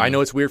 I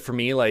know it's weird for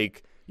me,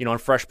 like, you know, on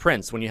Fresh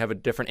Prince when you have a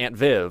different Aunt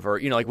Viv, or,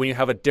 you know, like when you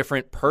have a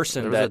different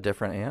person. There was a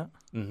different aunt?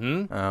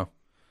 Mm-hmm. Oh.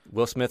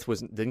 Will Smith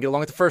didn't get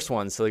along with the first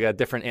one, so they got a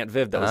different Aunt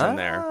Viv that was in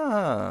there.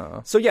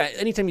 Oh. So yeah,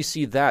 anytime you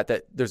see that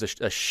there's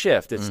a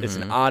shift, it's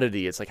an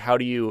oddity. It's like, how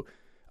do you?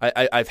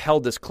 I've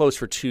held this close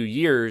for 2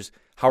 years.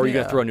 How are you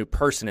going to throw a new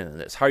person into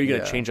this? How are you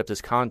going to change up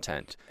this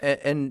content?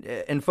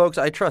 And folks,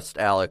 I trust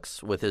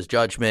Alex with his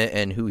judgment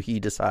and who he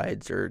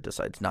decides or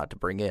decides not to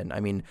bring in. I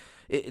mean,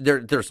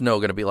 there's no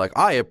going to be like,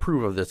 I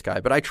approve of this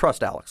guy, but I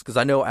trust Alex because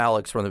I know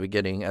Alex from the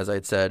beginning, as I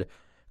had said,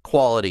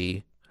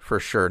 quality for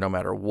sure, no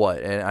matter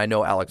what. And I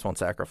know Alex won't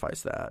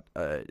sacrifice that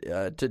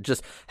to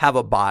just have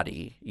a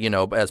body, you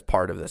know, as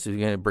part of this. If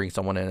you're going to bring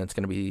someone in, it's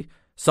going to be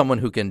someone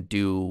who can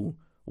do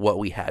what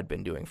we had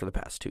been doing for the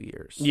past 2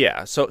 years.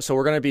 Yeah, so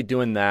we're going to be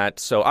doing that.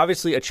 So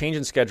obviously a change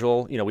in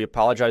schedule, you know, we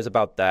apologize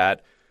about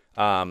that.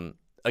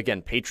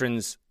 Again,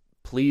 patrons,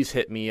 please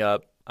hit me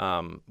up.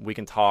 We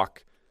can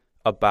talk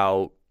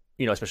about,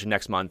 you know, especially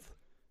next month,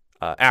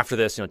 after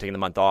this, you know, taking the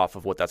month off,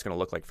 of what that's going to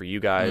look like for you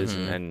guys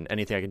and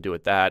anything I can do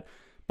with that.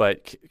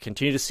 But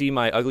continue to see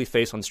my ugly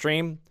face on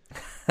stream.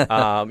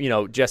 You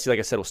know, Jesse, like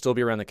I said, will still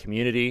be around the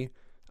community.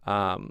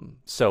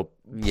 So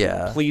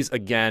please,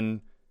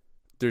 again,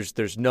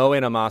 there's no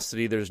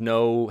animosity, there's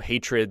no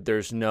hatred,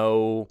 there's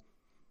no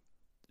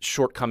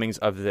shortcomings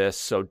of this.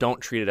 So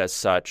don't treat it as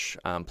such.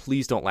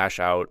 Please don't lash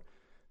out.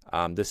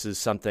 This is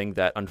something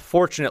that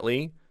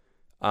unfortunately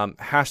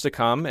has to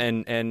come,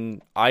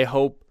 and I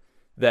hope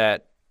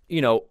that,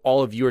 you know,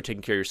 all of you are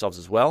taking care of yourselves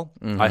as well.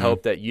 I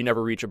hope that you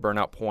never reach a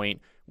burnout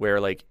point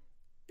where, like,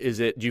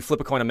 do you flip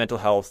a coin on mental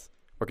health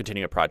or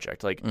continuing a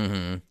project? Like,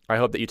 I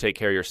hope that you take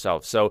care of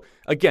yourself. So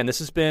again, this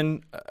has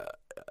been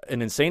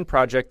an insane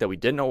project that we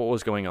didn't know what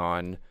was going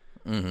on.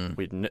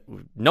 We had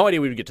no idea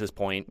we would get to this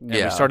point. And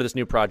we started this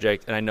new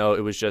project, and I know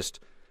it was just,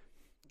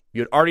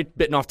 you had already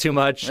bitten off too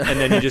much, and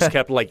then you just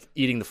kept, like,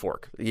 eating the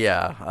fork.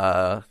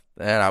 Yeah.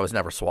 And I was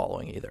never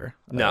swallowing either.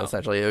 No.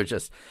 Essentially, it was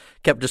just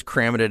kept just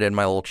cramming it in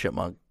my little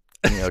chipmunk,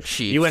 you know,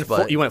 cheeks. You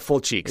went full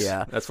cheeks.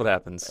 Yeah. That's what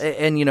happens.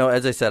 And you know,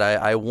 as I said,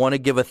 I want to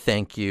give a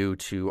thank you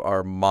to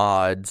our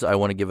mods. I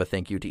want to give a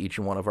thank you to each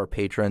one of our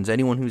patrons.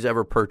 Anyone who's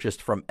ever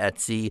purchased from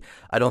Etsy.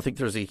 I don't think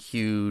there's a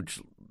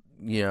huge,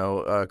 you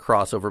know,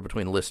 crossover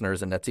between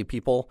listeners and Etsy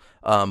people.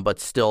 But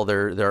still,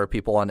 there are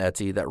people on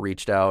Etsy that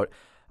reached out.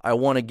 I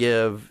want to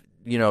give,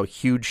 you know,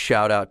 huge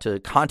shout out to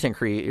content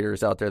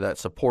creators out there that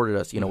supported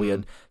us. You know, we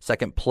had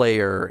Second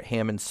Player,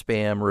 Ham and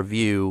Spam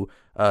Review,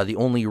 The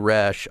Only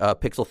Resh,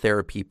 Pixel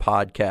Therapy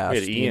Podcast. We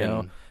had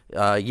Ian.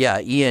 You know,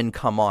 Ian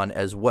come on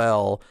as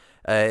well.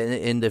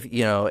 In the,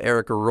 you know,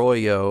 Eric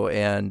Arroyo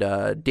and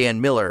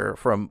Dan Miller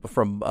from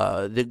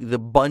the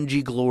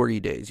Bungie glory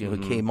days, you know,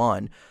 who came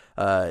on.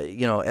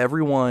 You know,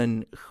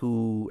 everyone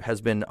who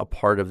has been a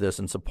part of this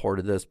and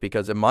supported this,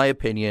 because in my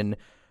opinion,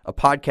 a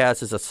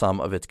podcast is a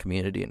sum of its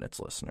community and its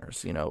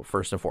listeners, you know,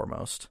 first and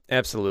foremost.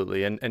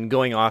 Absolutely. And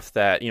going off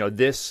that, you know,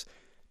 this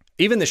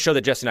even the show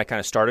that Jesse and I kind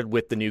of started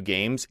with the new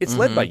games, it's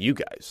led by you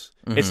guys.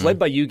 It's led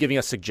by you giving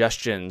us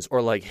suggestions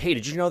or like, hey,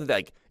 did you know that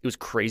like it was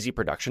crazy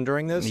production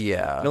during this?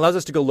 Yeah. And it allows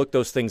us to go look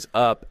those things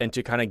up and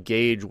to kind of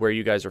gauge where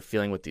you guys are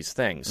feeling with these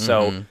things.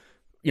 So,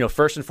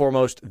 first and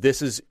foremost,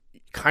 this is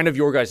kind of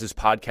your guys'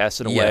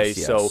 podcast in a way.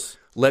 Yes. So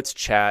let's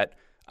chat.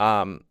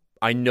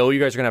 I know you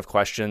guys are going to have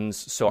questions,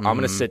 so I'm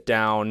going to sit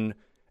down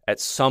at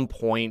some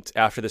point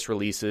after this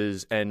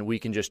releases, and we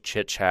can just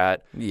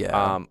chit-chat.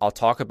 Yeah. I'll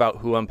talk about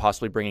who I'm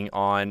possibly bringing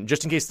on,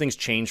 just in case things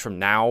change from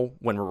now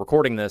when we're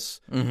recording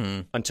this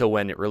until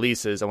when it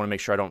releases. I want to make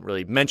sure I don't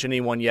really mention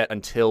anyone yet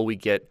until we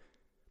get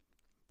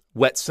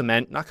wet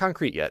cement. Not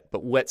concrete yet,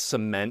 but wet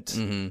cement.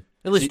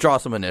 At least draw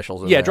some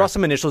initials in Yeah, there. draw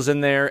some initials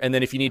in there, and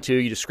then if you need to,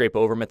 you just scrape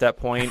over them at that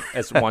point,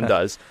 as one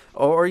does.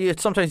 Or you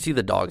sometimes see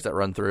the dogs that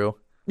run through.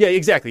 Yeah,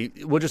 exactly.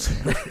 We'll just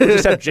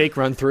have Jake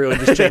run through and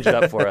just change it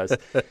up for us.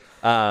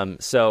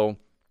 So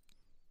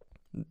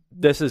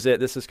this is it.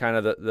 This is kind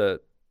of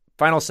the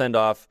final send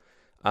off.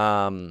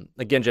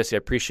 Again, Jesse, I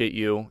appreciate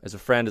you as a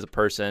friend, as a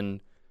person.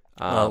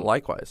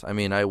 Likewise. I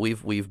mean,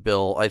 we've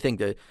built. I think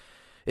that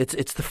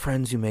it's the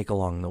friends you make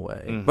along the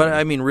way. But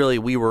I mean, really,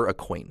 we were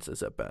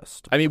acquaintances at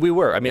best. I mean, we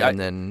were. I mean, And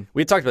then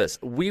we had talked about this.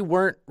 We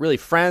weren't really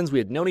friends. We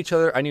had known each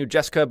other. I knew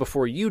Jessica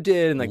before you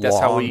did, and like that's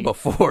how we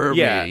before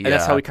me. and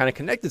that's how we kind of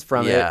connected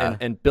from it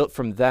and built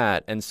from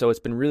that. And so it's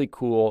been really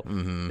cool.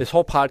 This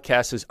whole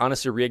podcast has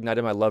honestly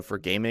reignited my love for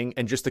gaming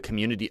and just the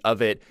community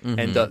of it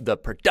and the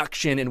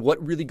production and what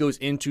really goes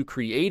into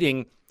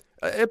creating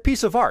a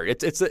piece of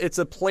art. It's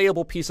a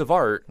playable piece of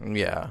art.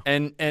 Yeah.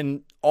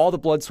 And all the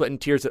blood, sweat,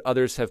 and tears that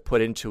others have put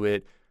into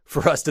it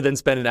for us to then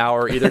spend an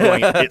hour either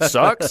going, it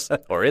sucks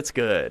or it's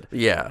good.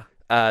 Yeah.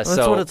 So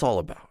That's what it's all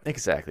about.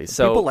 Exactly.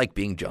 So People like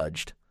being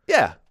judged.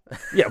 yeah.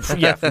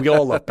 Yeah. We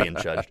all love being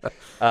judged.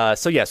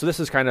 So this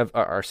is kind of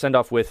our send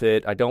off with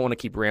it. I don't want to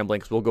keep rambling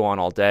because we'll go on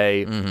all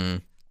day.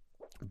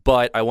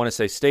 But I want to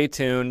say stay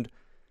tuned.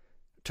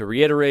 To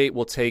reiterate,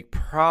 we'll take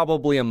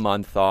probably a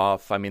month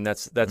off. I mean,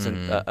 that's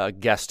a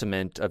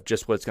guesstimate of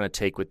just what it's going to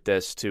take with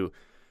this.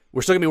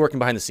 We're still going to be working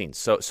behind the scenes.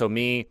 So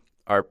me,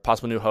 our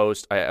possible new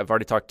host, I've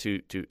already talked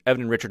to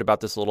Evan and Richard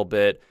about this a little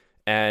bit,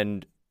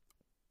 and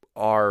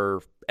our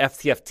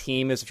FTF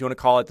team, if you want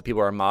to call it, the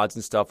people who are mods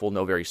and stuff, will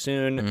know very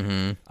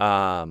soon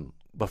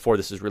before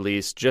this is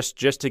released,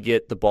 just to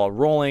get the ball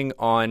rolling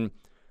on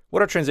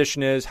what our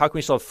transition is, how can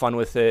we still have fun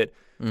with it,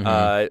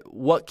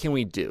 what can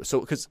we do.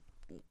 So because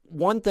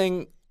one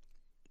thing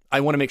I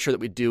want to make sure that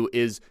we do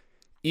is,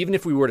 even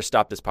if we were to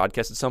stop this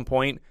podcast at some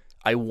point,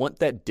 I want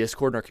that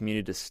Discord in our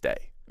community to stay.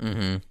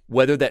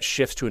 Whether that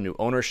shifts to a new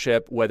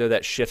ownership, whether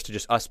that shifts to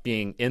just us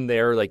being in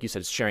there, like you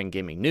said, sharing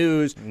gaming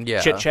news,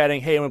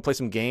 chit-chatting, hey, I want to play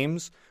some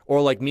games, or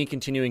like me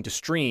continuing to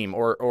stream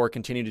or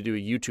continue to do a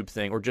YouTube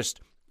thing or just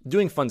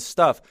doing fun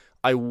stuff.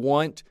 I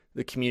want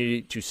the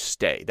community to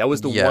stay. That was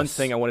the one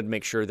thing I wanted to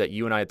make sure that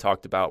you and I had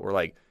talked about. We're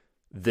like,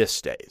 this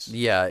stays.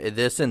 Yeah,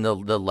 this and the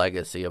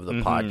legacy of the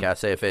podcast.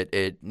 Say if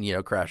it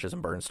crashes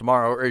and burns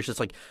tomorrow, or it's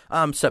just like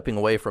I'm stepping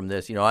away from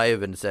this. I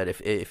even said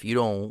if you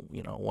don't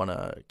want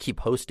to keep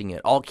hosting it,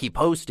 I'll keep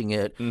hosting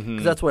it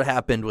because that's what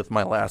happened with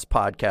my last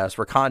podcast.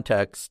 For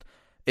context,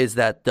 is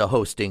that the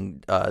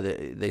hosting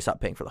they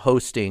stopped paying for the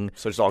hosting,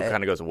 so it just all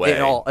kind of goes away.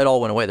 It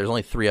all went away. There's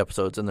only 3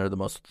 episodes, and they're the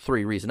most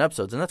 3 recent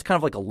episodes, and that's kind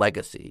of like a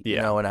legacy.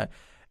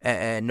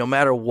 And no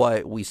matter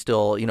what, we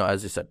still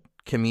as I said,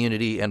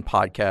 community and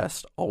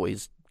podcast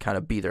always kind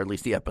of be there, at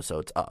least the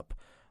episode's up.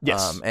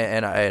 Yes.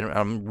 And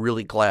I'm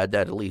really glad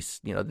that at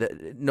least,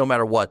 that no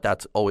matter what,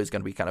 that's always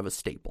going to be kind of a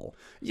staple.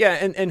 Yeah,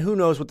 and who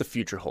knows what the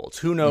future holds.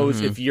 Who knows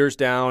if years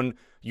down,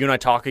 you and I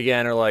talk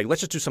again, or like,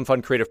 let's just do some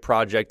fun creative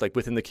project like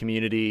within the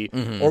community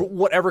or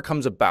whatever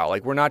comes about.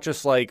 Like, we're not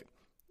just like,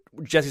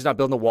 Jesse's not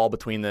building a wall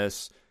between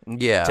this.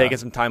 Yeah. Taking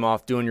some time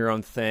off, doing your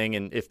own thing.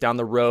 And if down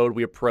the road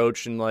we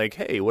approach and like,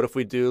 hey, what if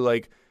we do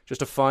like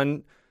just a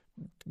fun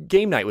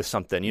game night with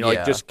something,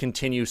 like just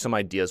continue some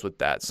ideas with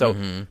that. So,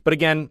 but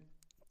again,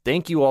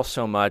 thank you all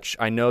so much.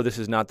 I know this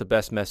is not the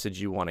best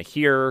message you want to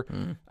hear,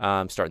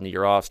 starting the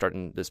year off,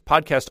 starting this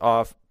podcast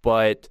off,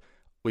 but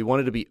we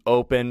wanted to be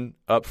open,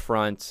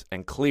 upfront,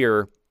 and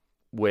clear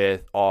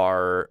with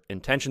our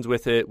intentions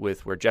with it,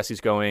 with where Jesse's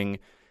going,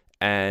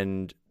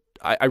 and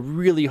I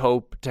really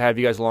hope to have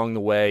you guys along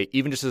the way,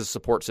 even just as a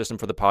support system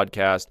for the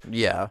podcast.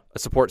 Yeah. A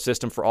support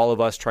system for all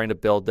of us trying to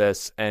build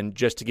this, and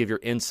just to give your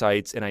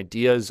insights and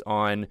ideas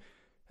on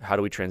how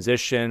do we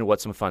transition,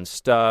 what's some fun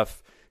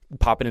stuff,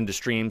 popping into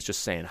streams, just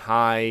saying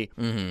hi,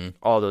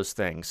 all those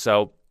things.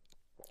 So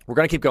we're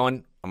going to keep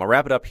going. I'm going to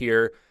wrap it up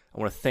here.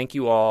 I want to thank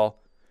you all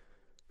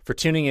for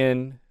tuning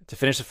in to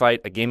Finish the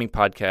Fight, a gaming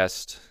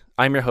podcast.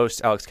 I'm your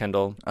host, Alex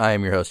Kendall. I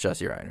am your host,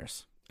 Jesse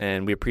Reiners.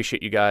 And we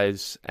appreciate you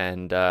guys,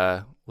 and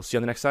we'll see you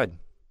on the next side.